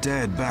bringing the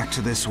dead back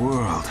to this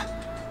world,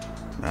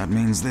 that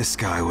means this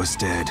guy was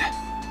dead.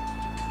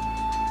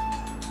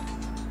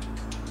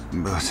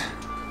 But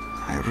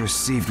I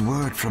received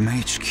word from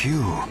HQ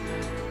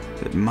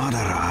that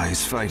Madara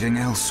is fighting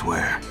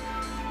elsewhere.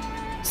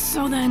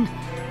 So then,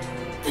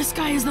 this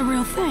guy is the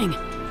real thing.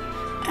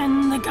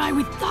 And the guy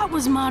we thought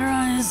was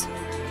Madara is...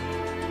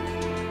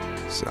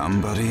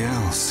 somebody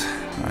else,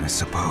 I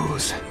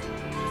suppose.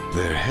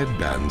 Their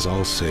headbands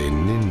all say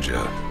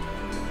ninja,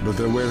 but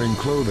they're wearing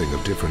clothing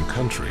of different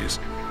countries.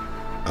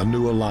 A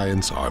new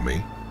alliance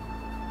army?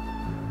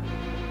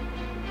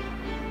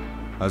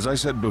 As I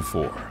said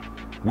before,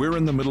 we're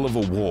in the middle of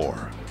a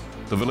war.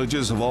 The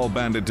villages have all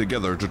banded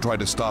together to try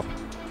to stop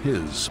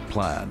his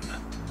plan.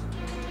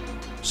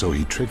 So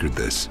he triggered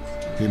this.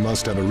 He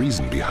must have a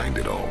reason behind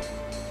it all.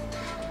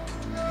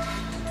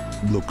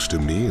 Looks to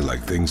me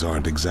like things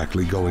aren't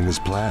exactly going as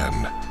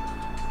planned.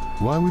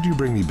 Why would you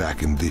bring me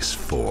back in this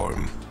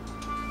form?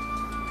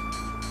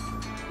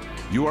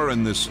 You are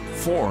in this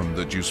form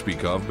that you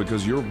speak of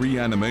because your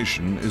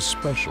reanimation is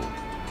special.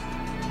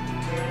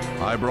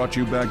 I brought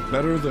you back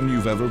better than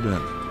you've ever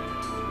been.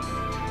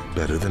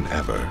 Better than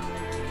ever?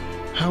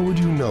 How would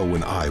you know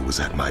when I was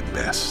at my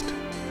best?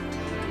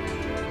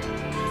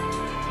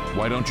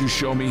 Why don't you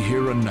show me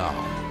here and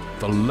now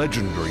the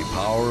legendary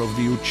power of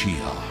the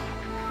Uchiha?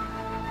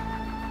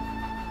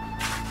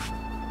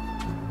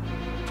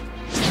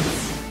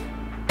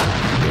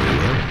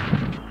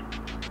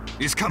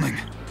 He's coming.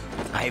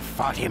 I've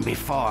fought him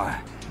before.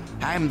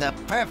 I'm the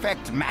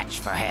perfect match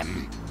for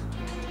him.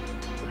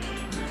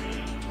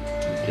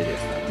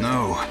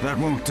 No, that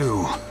won't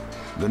do.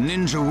 The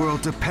ninja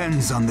world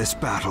depends on this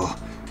battle.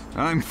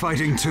 I'm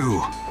fighting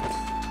too.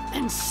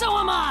 And so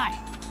am I!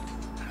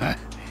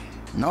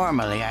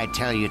 Normally I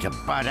tell you to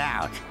butt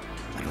out,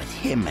 but with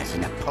him as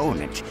an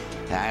opponent,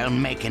 I'll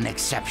make an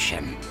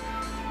exception.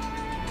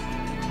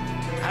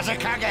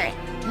 Kazekage,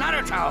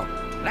 Naruto,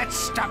 let's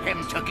stop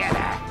him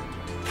together.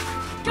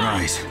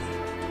 Right.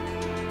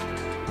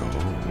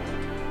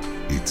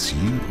 Oh, it's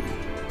you.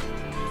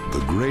 the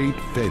great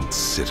fence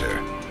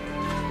sitter.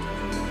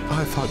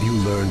 I thought you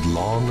learned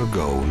long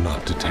ago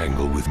not to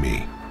tangle with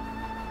me.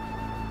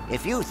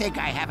 If you think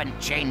I haven't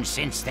changed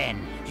since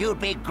then, you'd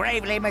be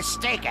gravely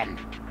mistaken.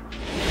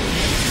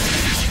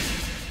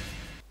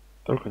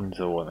 Только не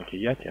заводники,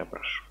 я тебя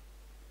прошу.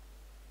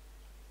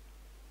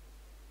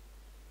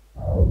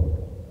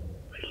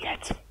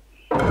 Блять.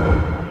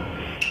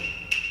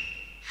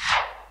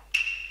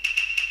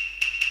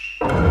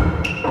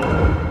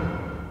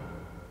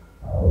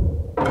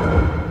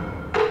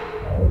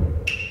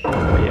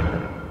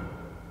 Поехали.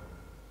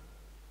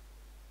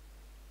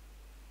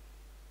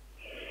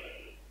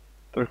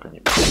 Только не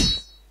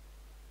будет.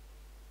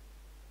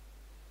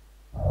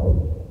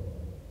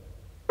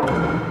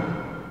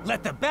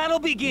 Let the battle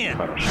begin.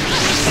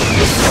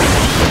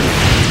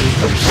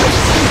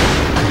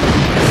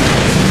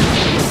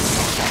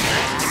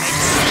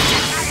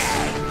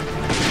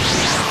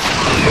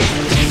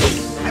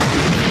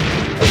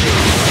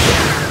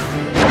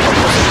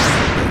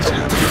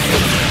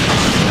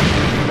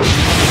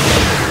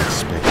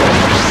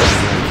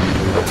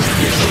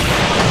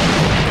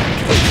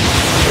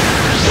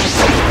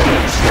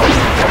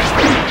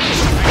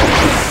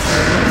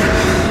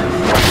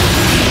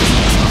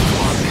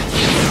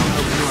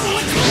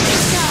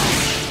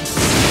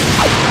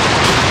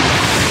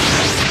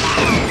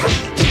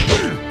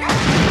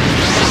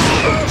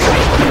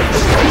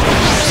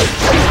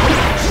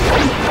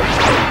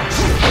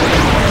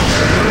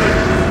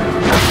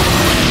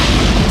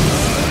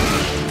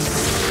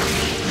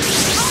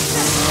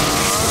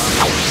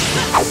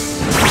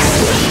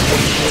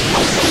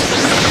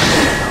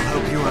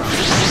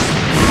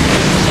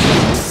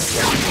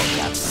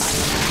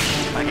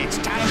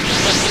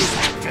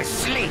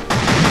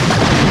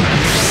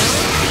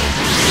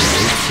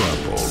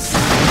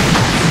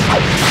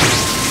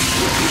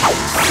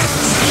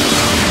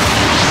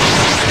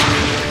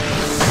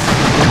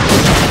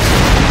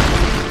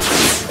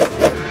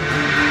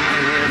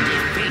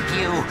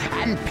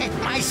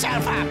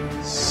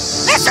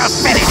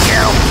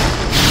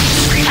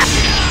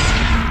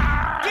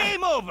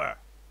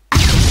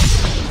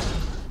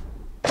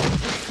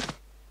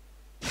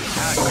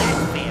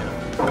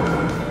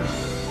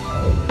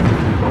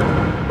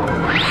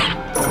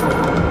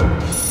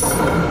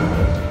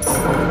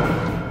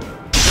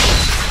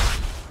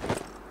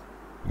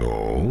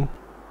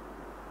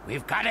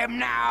 We've got him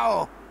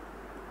now!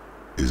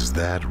 Is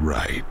that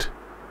right?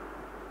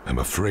 I'm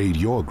afraid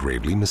you're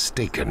gravely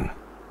mistaken.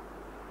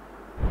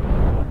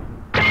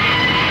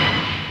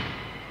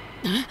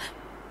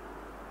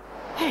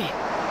 Hey,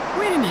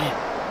 wait a minute.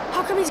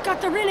 How come he's got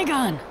the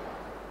Rinnegan?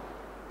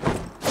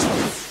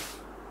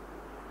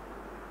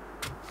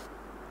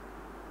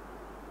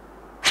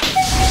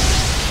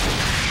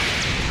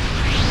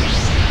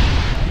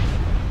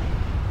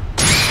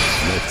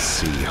 Let's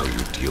see how you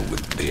deal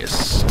with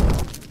this.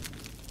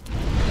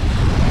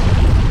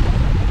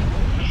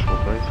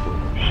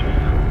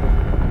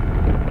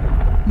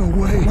 No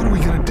way. What are we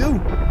gonna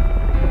do?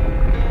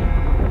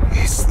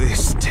 Is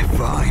this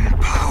divine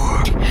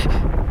power?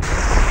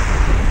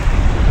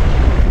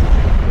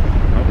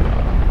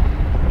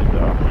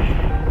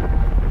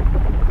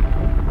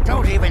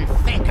 Don't even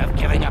think of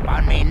giving up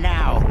on me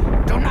now.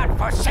 Do not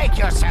forsake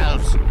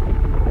yourselves.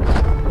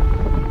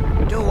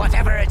 Do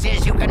whatever it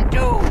is you can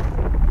do.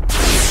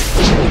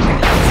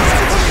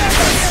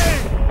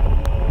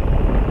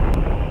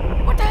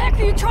 What the heck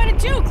are you trying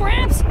to do,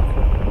 Gramps?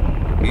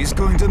 He's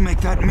going to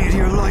make that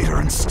meteor lighter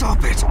and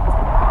stop it.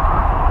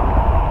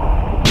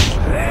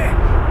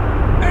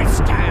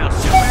 Earth-style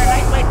super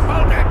lightweight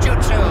boulder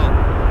jutsu.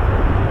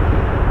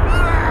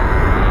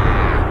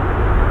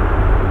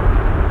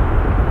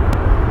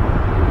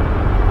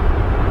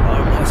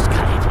 Almost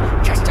got it.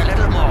 Just a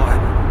little more.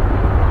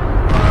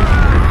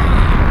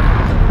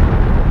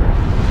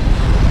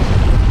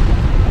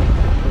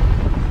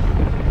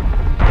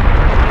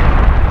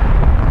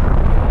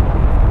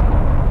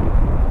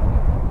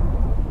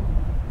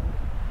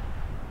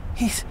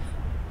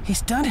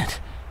 He's done it.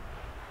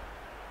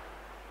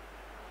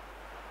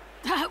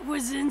 That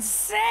was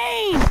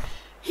insane!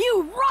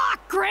 You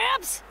rock,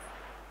 Gramps!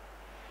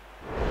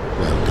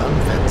 Well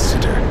done, fence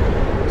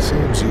sitter.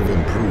 Seems you've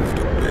improved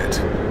a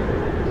bit.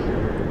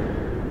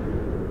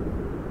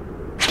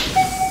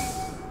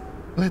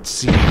 Let's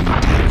see how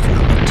you did with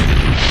number 2.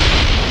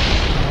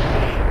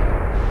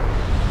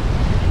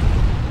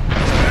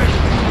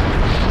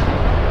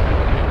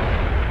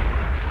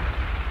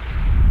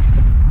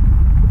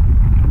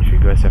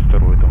 Нифига себе,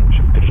 второй там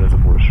вообще в 3 раза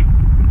больше.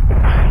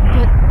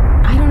 But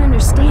I don't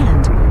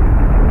understand.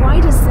 Why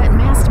does that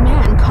masked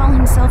man call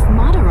himself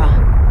Madara?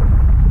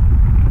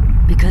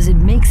 Because it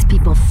makes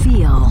people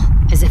feel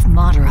as if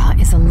Madara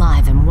is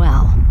alive and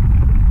well.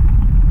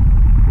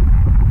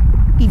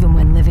 Even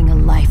when living a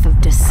life of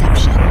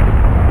deception,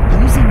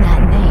 using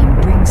that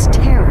name brings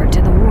terror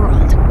to the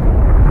world.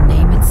 The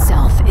name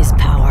itself is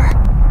power.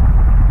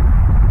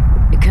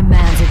 It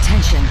commands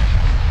attention,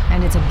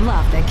 and it's a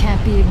bluff that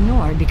can't be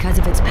ignored because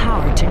of its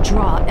power to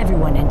draw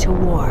everyone into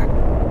war.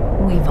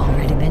 We've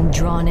already been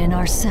drawn in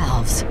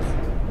ourselves.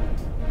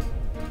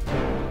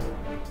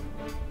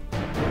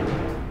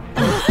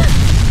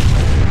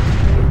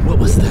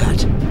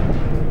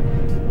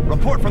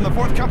 from the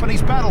 4th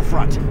Company's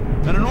battlefront.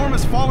 An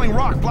enormous falling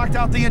rock blacked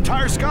out the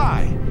entire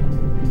sky.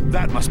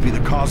 That must be the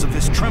cause of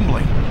this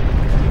trembling.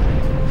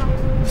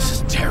 This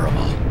is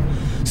terrible.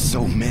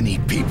 So many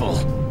people.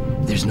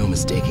 There's no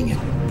mistaking it.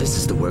 This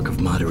is the work of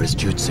Madara's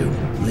jutsu.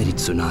 Lady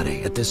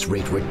Tsunade, at this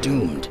rate, we're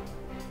doomed.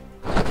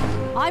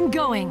 I'm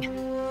going.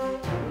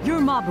 You're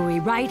Mabui,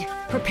 right?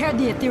 Prepare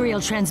the ethereal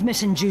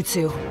transmission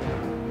jutsu.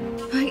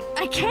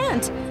 I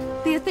can't.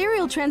 The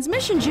ethereal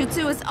transmission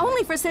jutsu is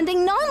only for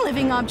sending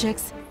non-living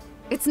objects.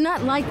 It's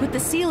not like with the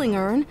sealing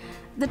urn.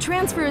 The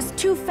transfer is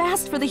too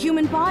fast for the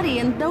human body,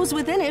 and those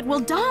within it will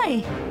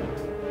die.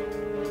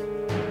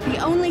 The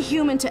only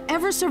human to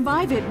ever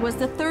survive it was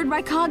the 3rd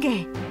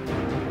Raikage.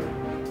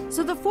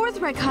 So the 4th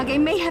Raikage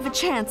may have a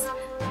chance,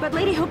 but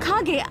Lady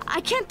Hokage,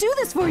 I can't do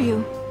this for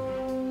you.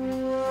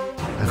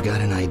 I've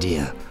got an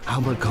idea. How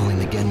about calling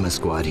the Genma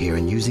squad here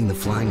and using the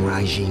flying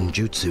Raijin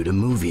jutsu to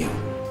move you?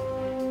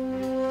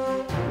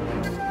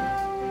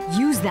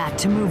 Use that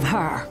to move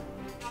her.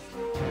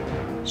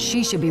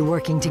 She should be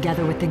working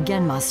together with the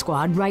Genma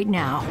squad right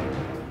now.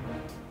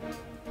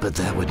 But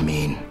that would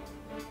mean...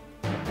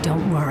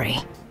 Don't worry.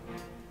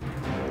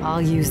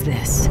 I'll use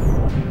this.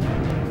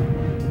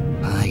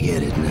 I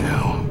get it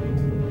now.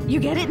 You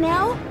get it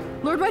now?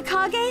 Lord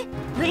Raikage?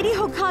 Lady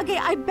Hokage,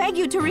 I beg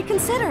you to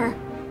reconsider.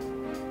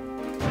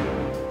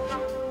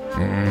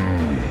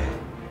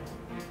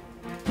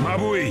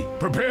 Mabui,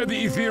 prepare the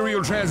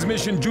ethereal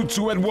transmission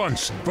jutsu at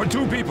once, for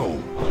 2 people.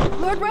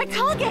 Lord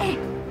Raikage!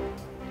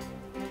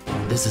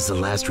 This is the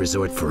last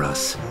resort for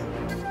us.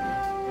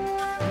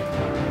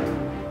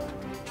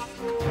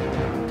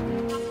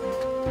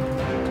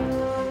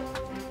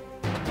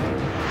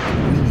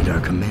 We need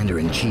our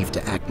Commander-in-Chief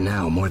to act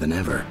now more than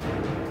ever.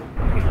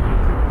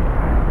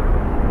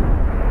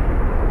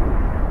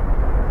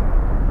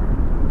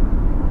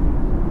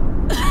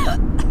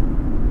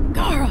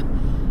 Gara,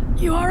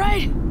 you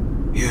alright?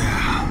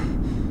 Yeah.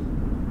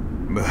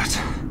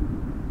 But...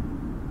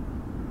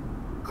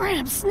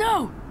 Gramps,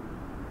 no!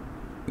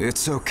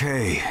 it's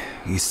okay.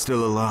 He's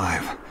still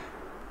alive.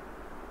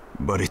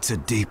 But it's a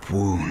deep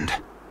wound.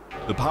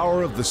 The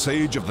power of the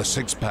Sage of the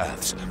Six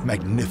Paths.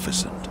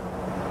 Magnificent.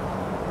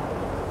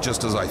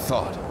 Just as I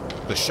thought,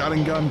 the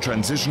Sharingan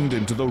transitioned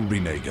into the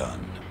Rinnegan.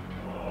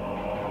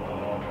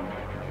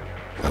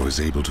 I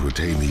was able to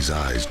attain these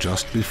eyes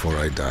just before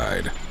I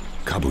died.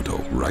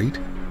 Kabuto, right?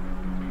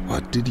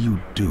 What did you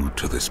do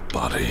to this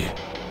body?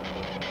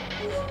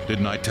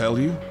 Didn't I tell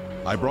you?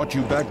 I brought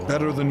you back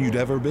better than you'd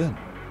ever been.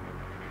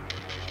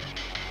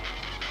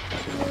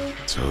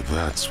 So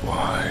that's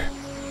why.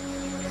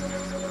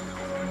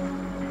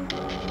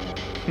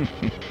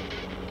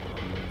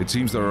 It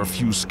seems there are a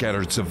few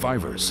scattered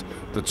survivors.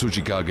 The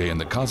Tsuchikage and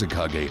the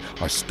Kazekage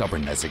are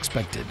stubborn as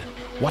expected.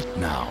 What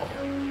now?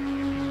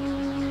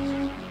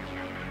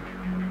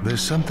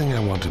 There's something I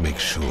want to make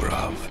sure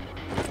of.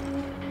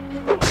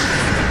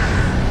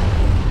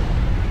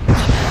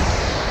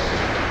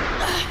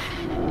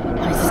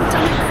 My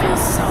stomach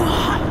feels so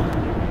hot.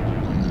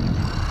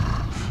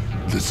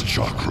 This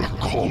chakra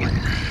calling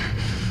me.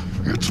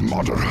 It's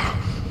Madara.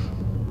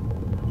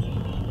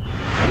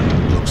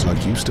 Looks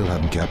like you still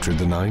haven't captured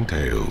the Nine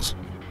Tails.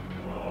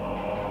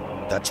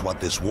 That's what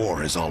this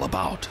war is all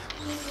about.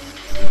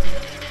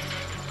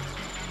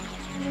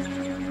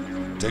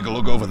 Take a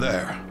look over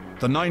there.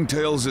 The Nine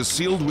Tails is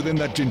sealed within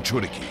that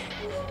Jinchuriki.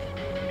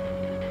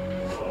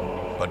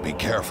 But be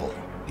careful.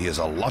 He is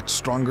a lot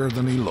stronger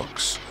than he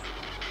looks.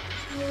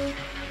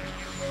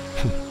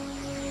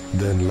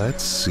 Then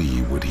let's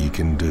see what he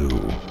can do.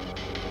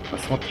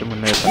 Посмотрим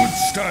на это. Good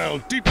style,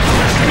 deep.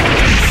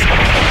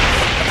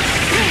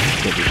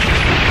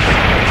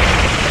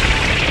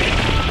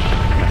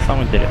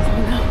 Самое интересное.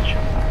 Oh no.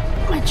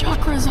 My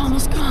chakra is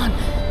almost gone.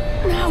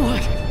 Now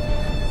what?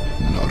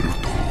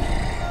 Naruto,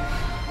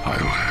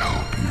 I'll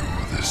help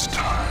you this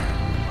time.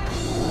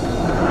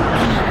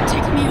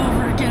 Take me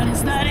over again,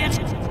 is that it?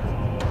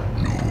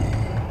 No,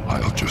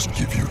 I'll just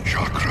give you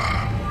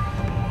chakra.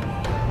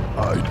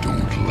 I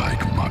don't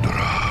like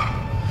Madara.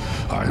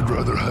 I'd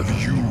rather have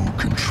you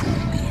control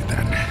me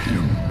than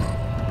him.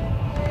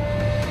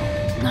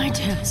 Nine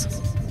Tails.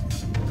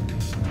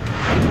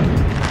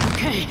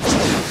 Okay,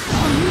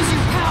 I'll use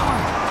your power.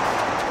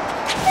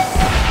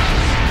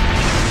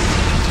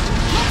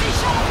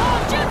 Multi-Shuttle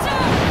Jutsu!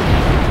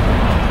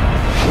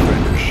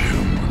 Finish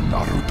him,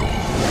 Naruto.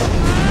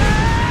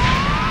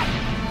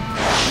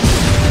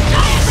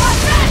 Giant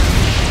Rocket!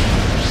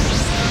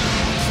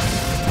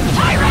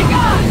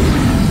 Tyranga!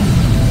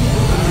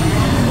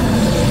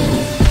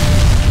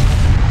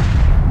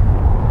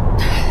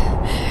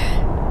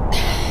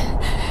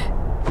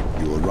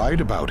 You were right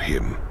about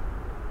him.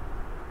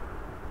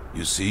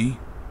 You see?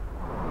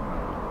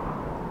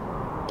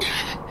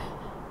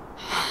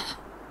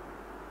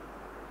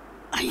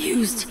 I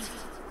used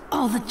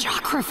all the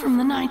chakra from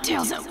the Nine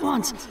Tails at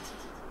once.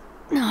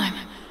 Now I'm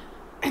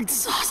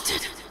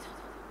exhausted.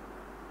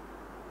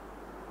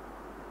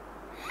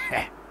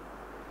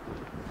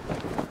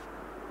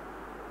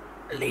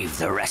 Leave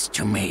the rest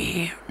to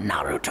me,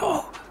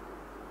 Naruto.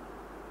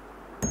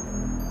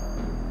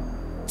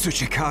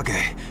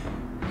 Tsuchikage,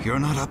 you're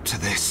not up to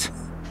this.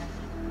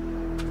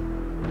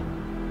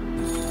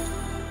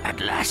 At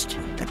last,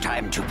 the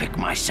time to pick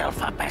myself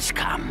up has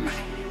come.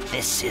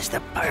 This is the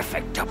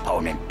perfect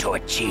opponent to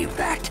achieve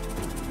that.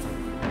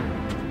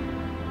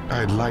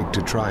 I'd like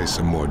to try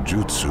some more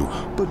jutsu,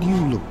 but you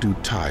look too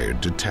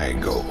tired to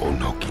tango,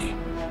 Onoki.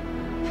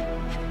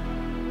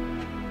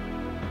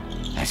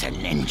 As a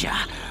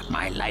ninja,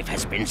 my life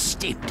has been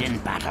steeped in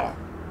battle.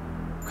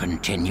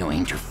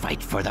 Continuing to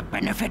fight for the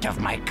benefit of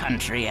my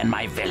country and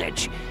my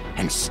village,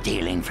 and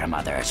stealing from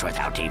others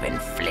without even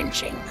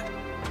flinching.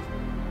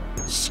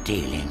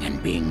 Stealing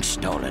and being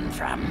stolen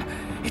from.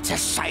 It's a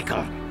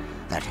cycle.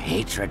 That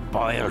hatred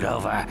boiled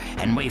over,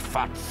 and we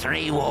fought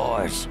 3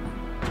 wars.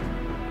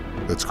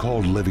 That's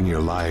called living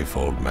your life,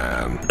 old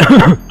man.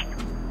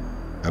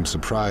 I'm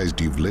surprised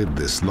you've lived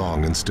this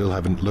long and still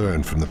haven't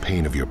learned from the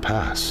pain of your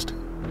past.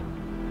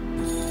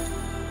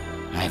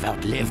 I've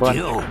outlived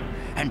you,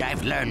 and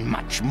I've learned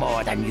much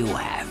more than you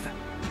have.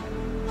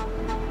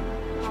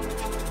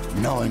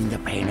 Knowing the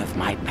pain of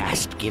my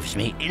past gives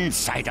me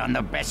insight on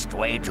the best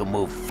way to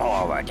move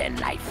forward in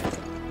life.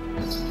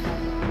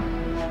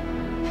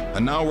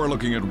 And now we're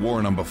looking at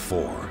war number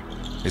 4.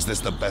 Is this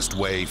the best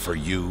way for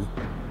you?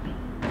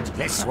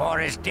 This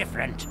war is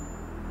different.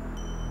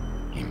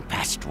 In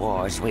past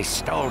wars, we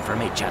stole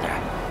from each other,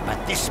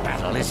 but this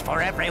battle is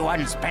for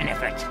everyone's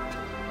benefit.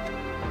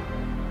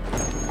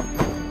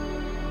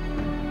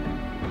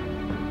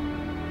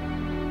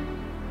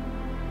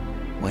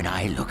 When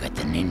I look at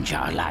the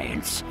Ninja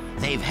Alliance,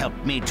 they've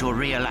helped me to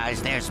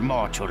realize there's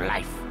more to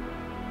life.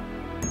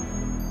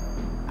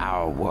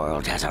 Our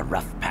world has a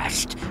rough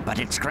past, but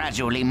it's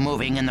gradually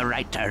moving in the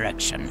right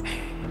direction.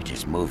 It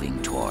is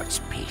moving towards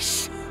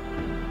peace.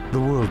 The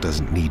world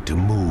doesn't need to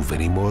move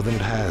any more than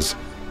it has.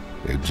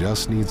 It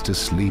just needs to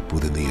sleep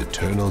within the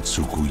eternal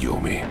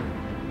Tsukuyomi.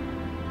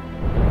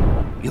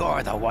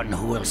 You're the one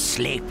who will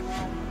sleep.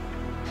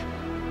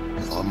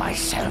 For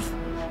myself,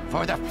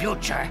 for the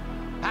future,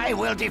 I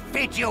will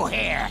defeat you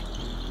here!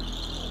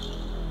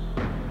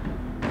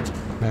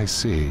 I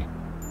see.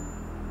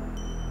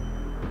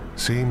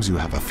 Seems you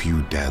have a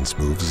few dance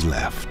moves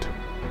left.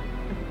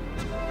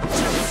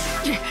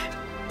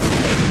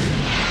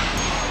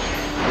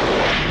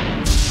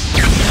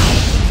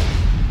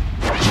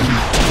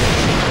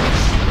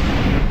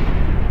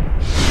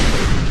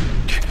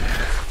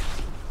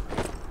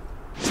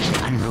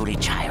 Unruly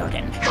child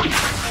and...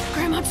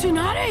 Grandma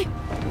Tsunade?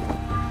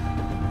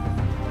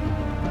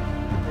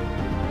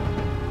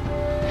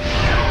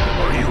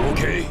 Are you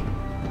okay?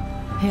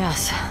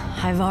 Yes,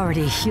 I've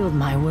already healed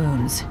my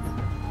wounds.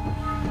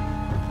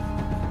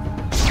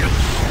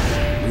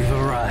 We've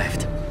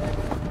arrived.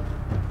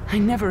 I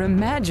never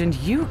imagined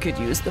you could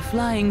use the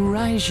flying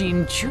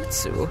Raijin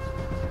Jutsu.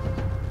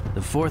 The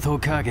 4th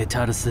Hokage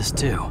taught us this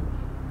too.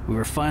 We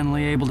were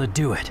finally able to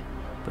do it,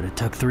 but it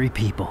took 3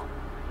 people.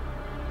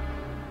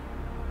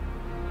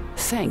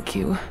 Thank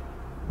you.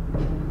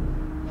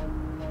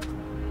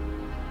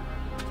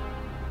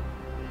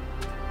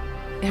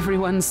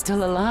 Everyone's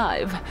still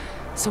alive,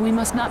 so we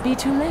must not be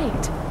too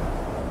late.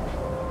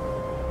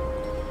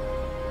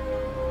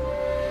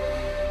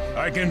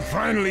 I can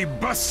finally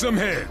bust some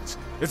heads.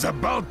 It's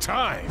about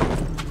time.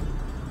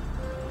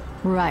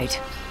 Right.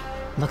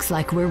 Looks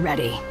like we're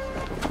ready.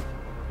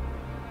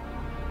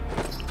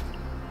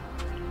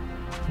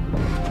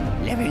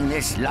 Living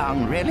this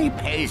long really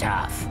pays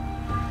off.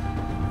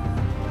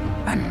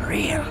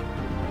 Unreal.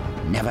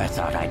 Never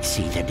thought I'd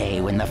see the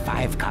day when the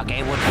 5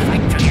 Kage would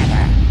fight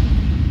together.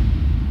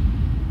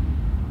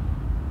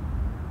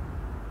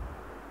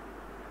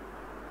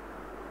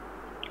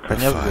 The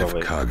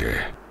 5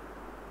 Kage.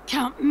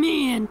 Count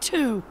me in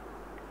too.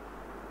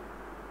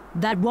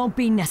 That won't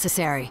be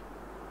necessary.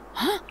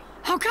 Huh?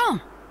 How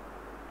come?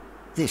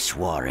 This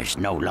war is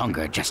no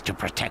longer just to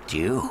protect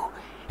you.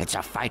 It's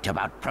a fight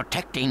about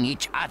protecting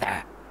each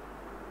other.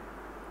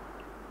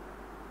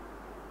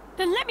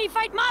 Then let me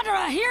fight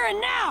Madara here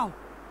and now!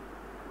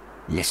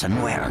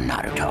 Listen well,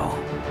 Naruto.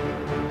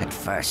 At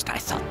first, I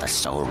thought the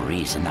sole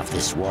reason of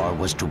this war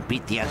was to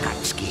beat the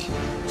Akatsuki,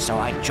 so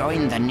I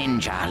joined the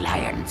Ninja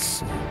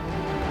Alliance.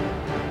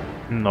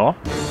 No.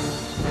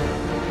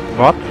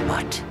 What?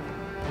 But,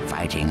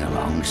 fighting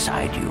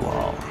alongside you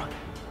all,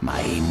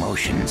 my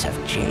emotions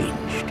have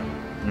changed.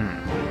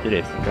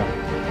 Интересненько.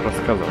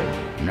 Рассказывай.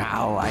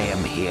 Now I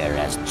am here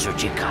as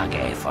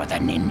Tsuchikage for the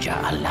Ninja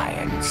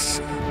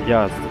Alliance.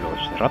 Я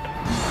очень рад.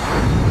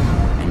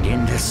 And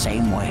in the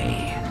same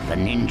way, the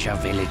ninja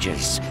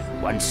villages,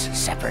 once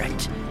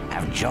separate,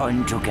 have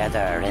joined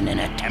together in an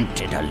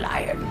attempted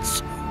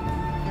alliance.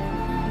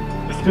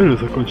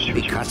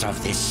 Because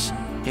of this,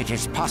 it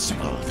is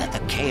possible that the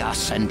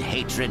chaos and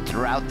hatred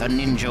throughout the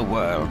ninja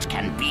world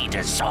can be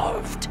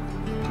dissolved.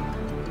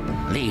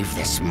 Leave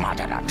this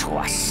Madara to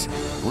us.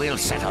 We'll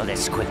settle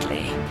this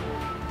quickly.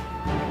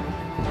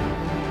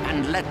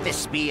 And let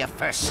this be a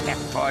first step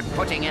toward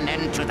putting an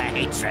end to the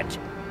hatred.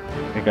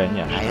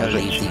 I'll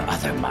leave the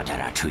other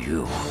Madara to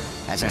you,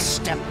 as a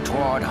step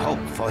toward hope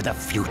for the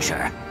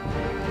future.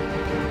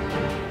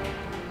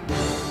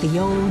 The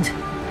old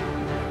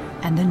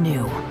and the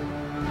new.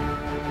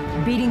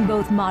 Beating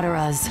both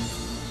Madaras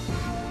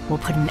will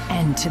put an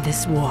end to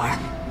this war.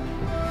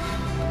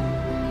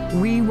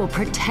 We will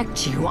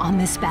protect you on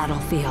this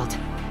battlefield.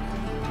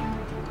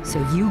 So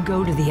you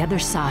go to the other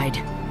side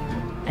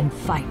and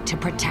fight to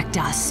protect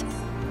us.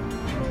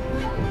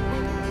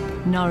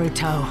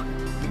 Naruto,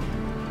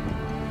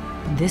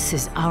 this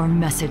is our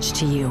message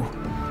to you.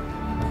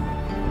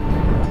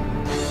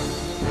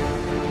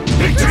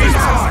 Victory is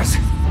ours!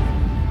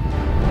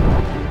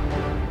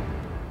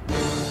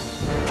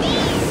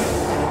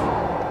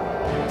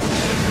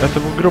 Это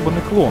был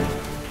грёбаный клон.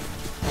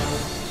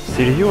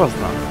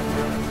 Серьезно?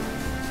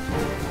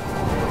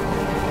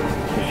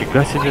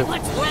 Нифига себе.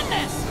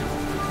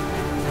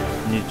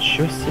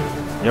 Ничего себе.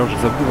 Я уже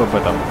забыл об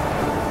этом.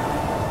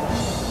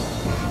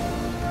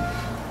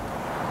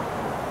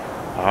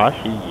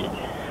 Офигеть.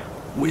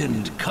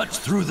 Wind cuts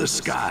through the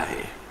sky.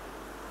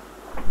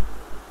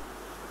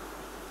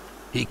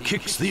 He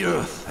kicks the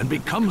earth and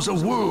becomes a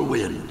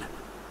whirlwind.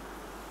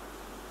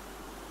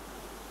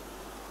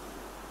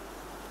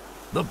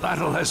 The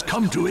battle has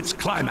come to its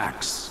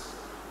climax.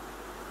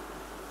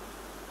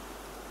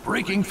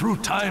 Breaking through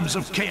times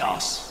of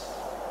chaos.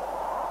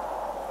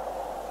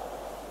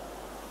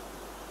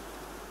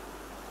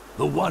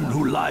 The one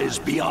who lies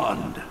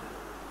beyond.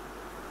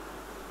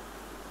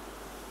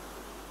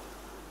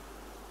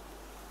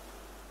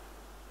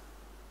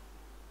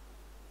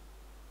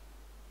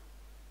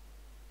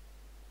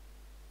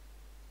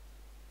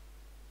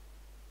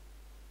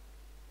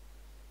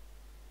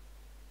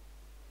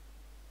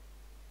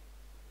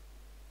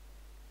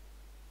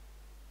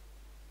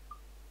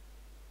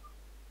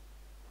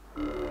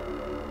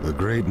 The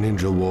Great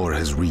Ninja War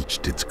has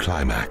reached its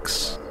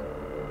climax.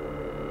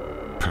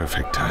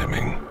 Perfect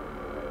timing.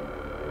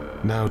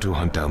 Now to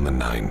hunt down the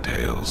Nine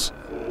Tails.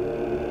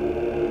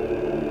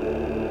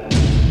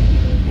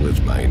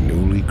 With my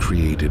newly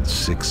created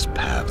 6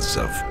 paths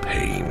of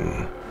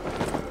pain.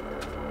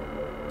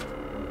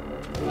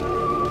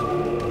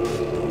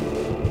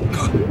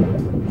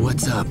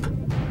 What's up?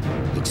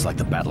 Looks like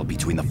the battle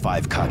between the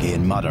 5 Kage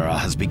and Madara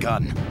has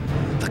begun.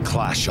 The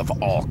clash of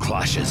all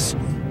clashes.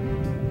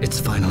 It's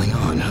finally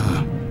on,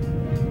 huh?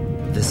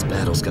 This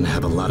battle's gonna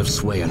have a lot of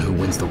sway on who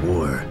wins the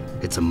war.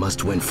 It's a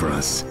must-win for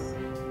us.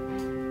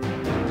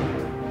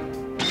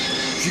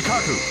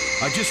 Shikaku,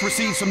 I just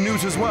received some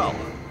news as well.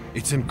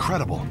 It's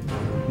incredible.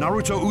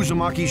 Naruto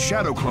Uzumaki's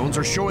shadow clones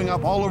are showing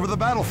up all over the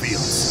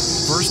battlefield.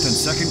 First and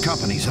second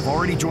companies have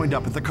already joined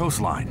up at the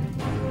coastline.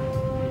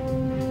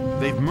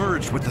 They've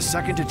merged with the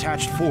 2nd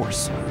Detached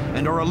Force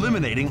and are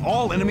eliminating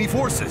all enemy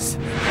forces.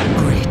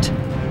 Great.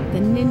 The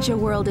ninja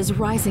world is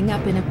rising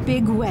up in a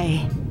big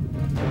way.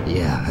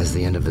 Yeah, as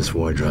the end of this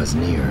war draws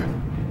near.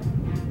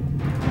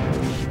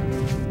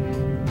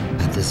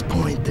 At this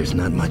point, there's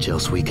not much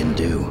else we can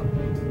do.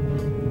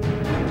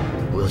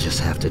 We'll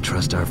just have to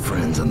trust our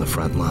friends on the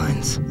front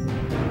lines.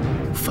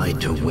 Fight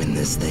to win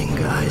this thing,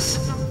 guys.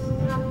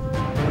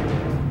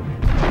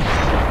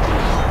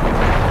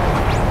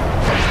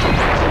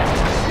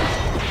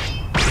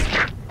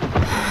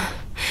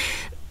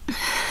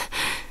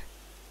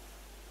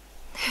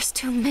 There's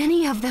too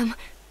many of them.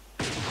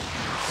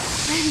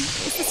 When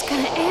is this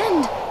gonna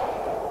end?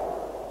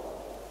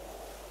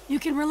 You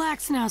can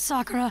relax now,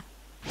 Sakura.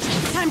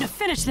 Time to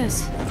finish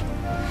this.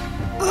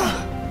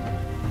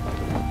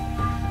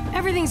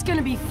 Everything's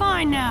gonna be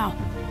fine now.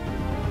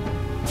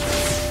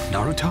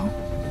 Naruto?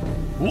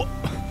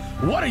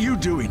 What are you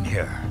doing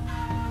here?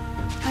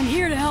 I'm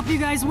here to help you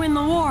guys win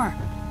the war.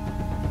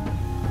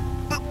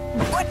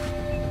 What?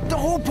 The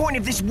whole point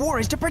of this war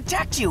is to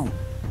protect you.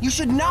 You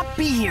should not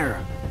be here.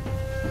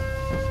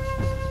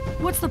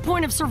 What's the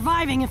point of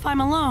surviving if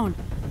I'm alone?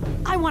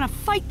 I want to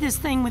fight this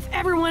thing with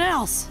everyone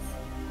else.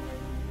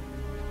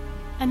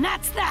 And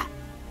that's that.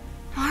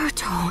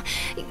 Naruto,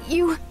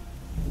 you...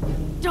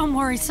 Don't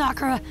worry,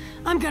 Sakura.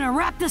 I'm gonna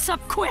wrap this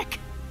up quick.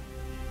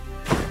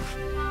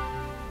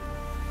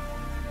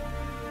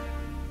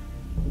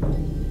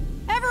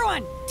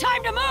 Everyone,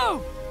 time to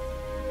move!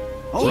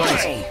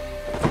 Okay.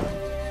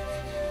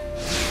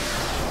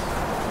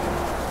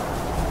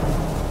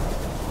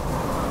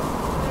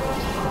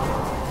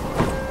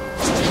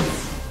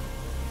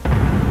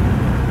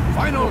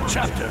 Final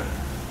chapter.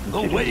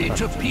 The way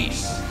to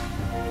peace.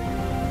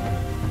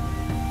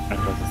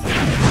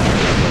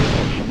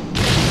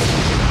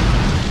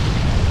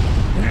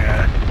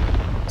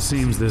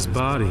 Seems this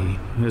body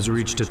has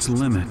reached its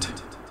limit.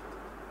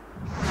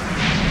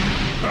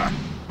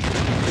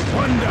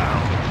 One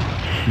down.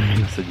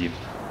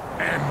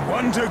 And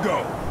one to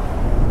go.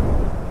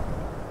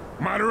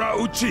 Madara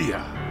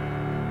Uchiha.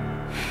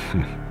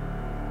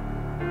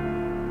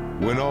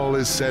 When all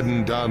is said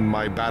and done,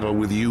 my battle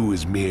with you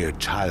is mere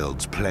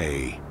child's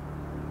play.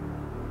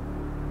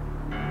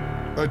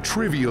 A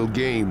trivial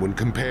game when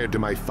compared to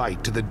my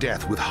fight to the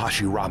death with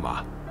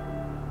Hashirama.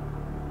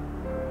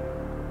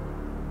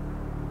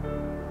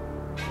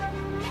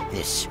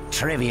 This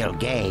trivial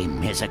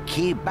game is a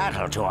key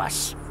battle to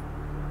us.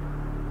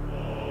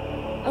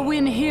 A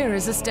win here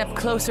is a step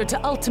closer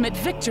to ultimate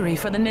victory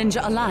for the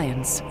Ninja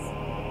Alliance.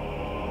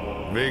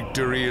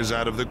 Victory is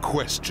out of the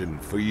question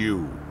for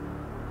you.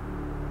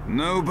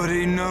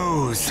 Nobody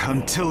knows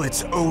until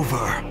it's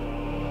over.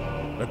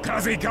 The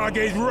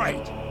Kazekage's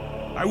right.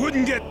 I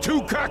wouldn't get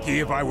too cocky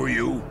if I were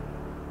you.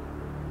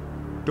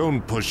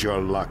 Don't push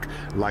your luck.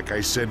 Like I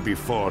said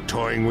before,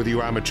 toying with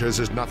you amateurs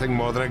is nothing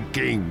more than a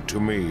game to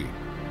me.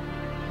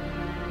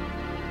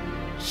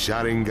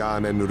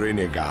 Sharingan and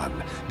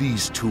Rinnegan,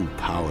 these two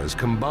powers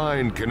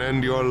combined can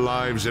end your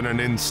lives in an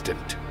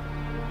instant.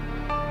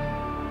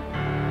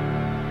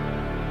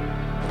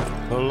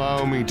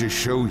 Allow me to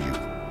show you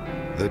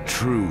the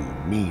true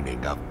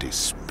meaning of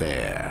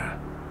despair.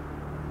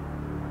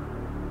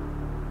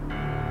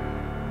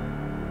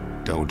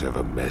 Don't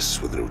ever mess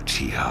with an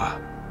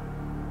Uchiha.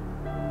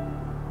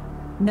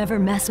 Never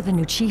mess with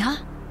an Uchiha?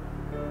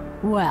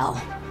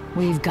 Well,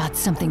 we've got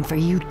something for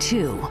you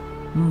too,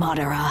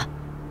 Madara.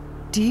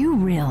 Do you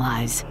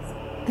realize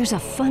there's a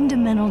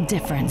fundamental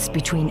difference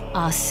between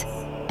us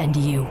and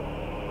you?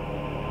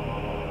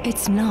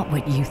 It's not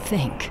what you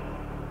think.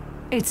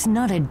 It's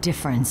not a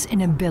difference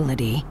in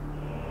ability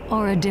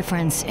or a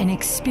difference in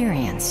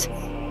experience.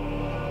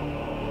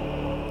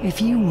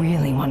 If you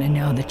really want to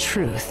know the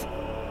truth,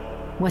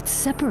 what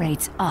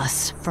separates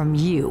us from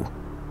you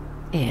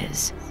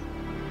is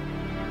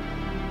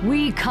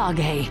we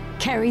Kage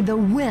carry the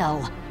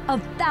will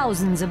of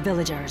thousands of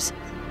villagers.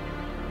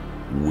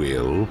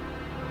 Will?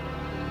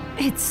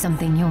 It's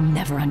something you'll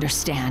never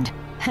understand,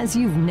 as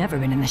you've never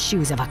been in the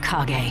shoes of a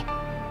Kage.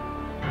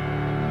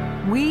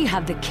 We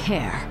have the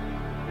care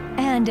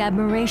and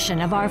admiration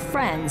of our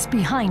friends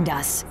behind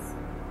us.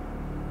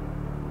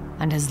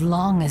 And as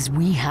long as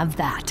we have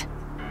that,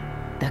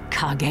 the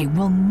Kage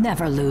will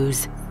never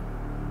lose.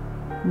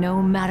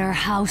 No matter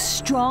how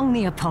strong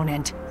the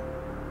opponent,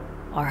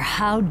 or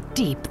how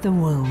deep the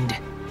wound.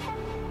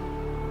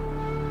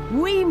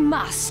 We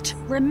must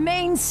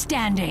remain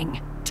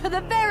standing to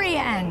the very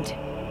end.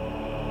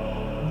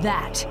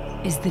 That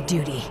is the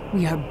duty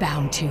we are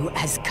bound to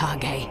as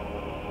Kage.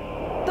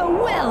 The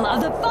will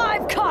of the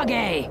 5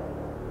 Kage!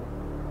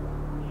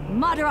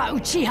 Madara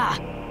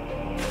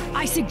Uchiha,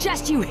 I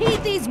suggest you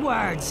heed these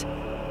words.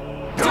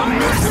 Don't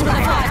mess with the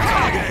 5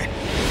 Kage!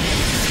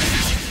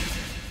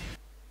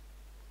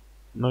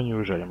 Ну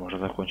неужели можно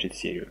закончить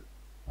серию?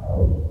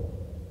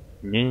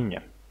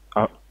 Не-не-не.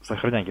 А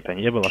сохранянки-то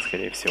не было,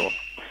 скорее всего.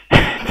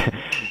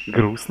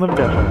 Грустно,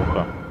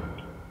 бляха-муха.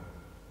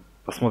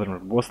 Посмотрим,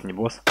 босс, не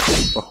босс.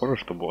 Похоже,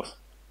 что босс.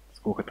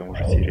 Сколько там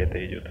уже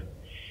серия-то идет?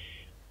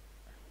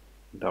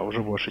 Да,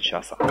 уже больше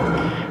часа.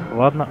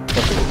 Ладно,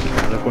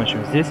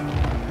 закончим здесь.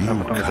 А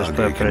потом, за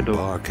что я пройду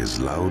до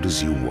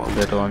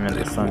этого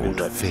момента сам без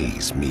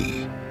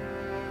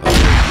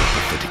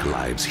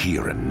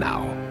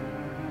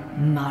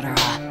Madara,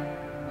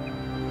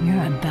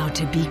 you're about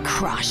to be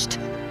crushed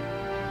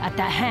at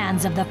the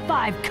hands of the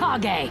 5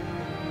 Kage.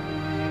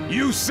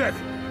 You said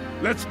it.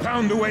 Let's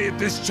pound away at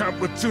this chump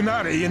with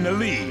Tsunade in the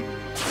lead.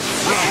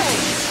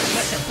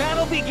 Let the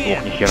battle begin.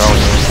 Ох, нихера у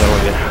него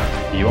здоровья.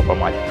 Ёпа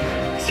мать.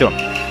 Все.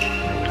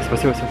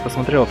 Спасибо всем, кто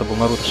посмотрел. Это был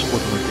Наруто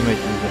Shippuden Ultimate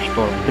Ninja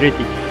Storm 3.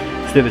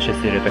 Следующая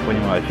серия, я так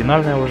понимаю,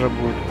 финальная уже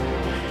будет.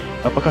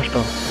 А пока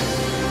что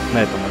на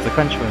этом мы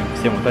заканчиваем.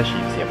 Всем удачи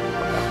и всем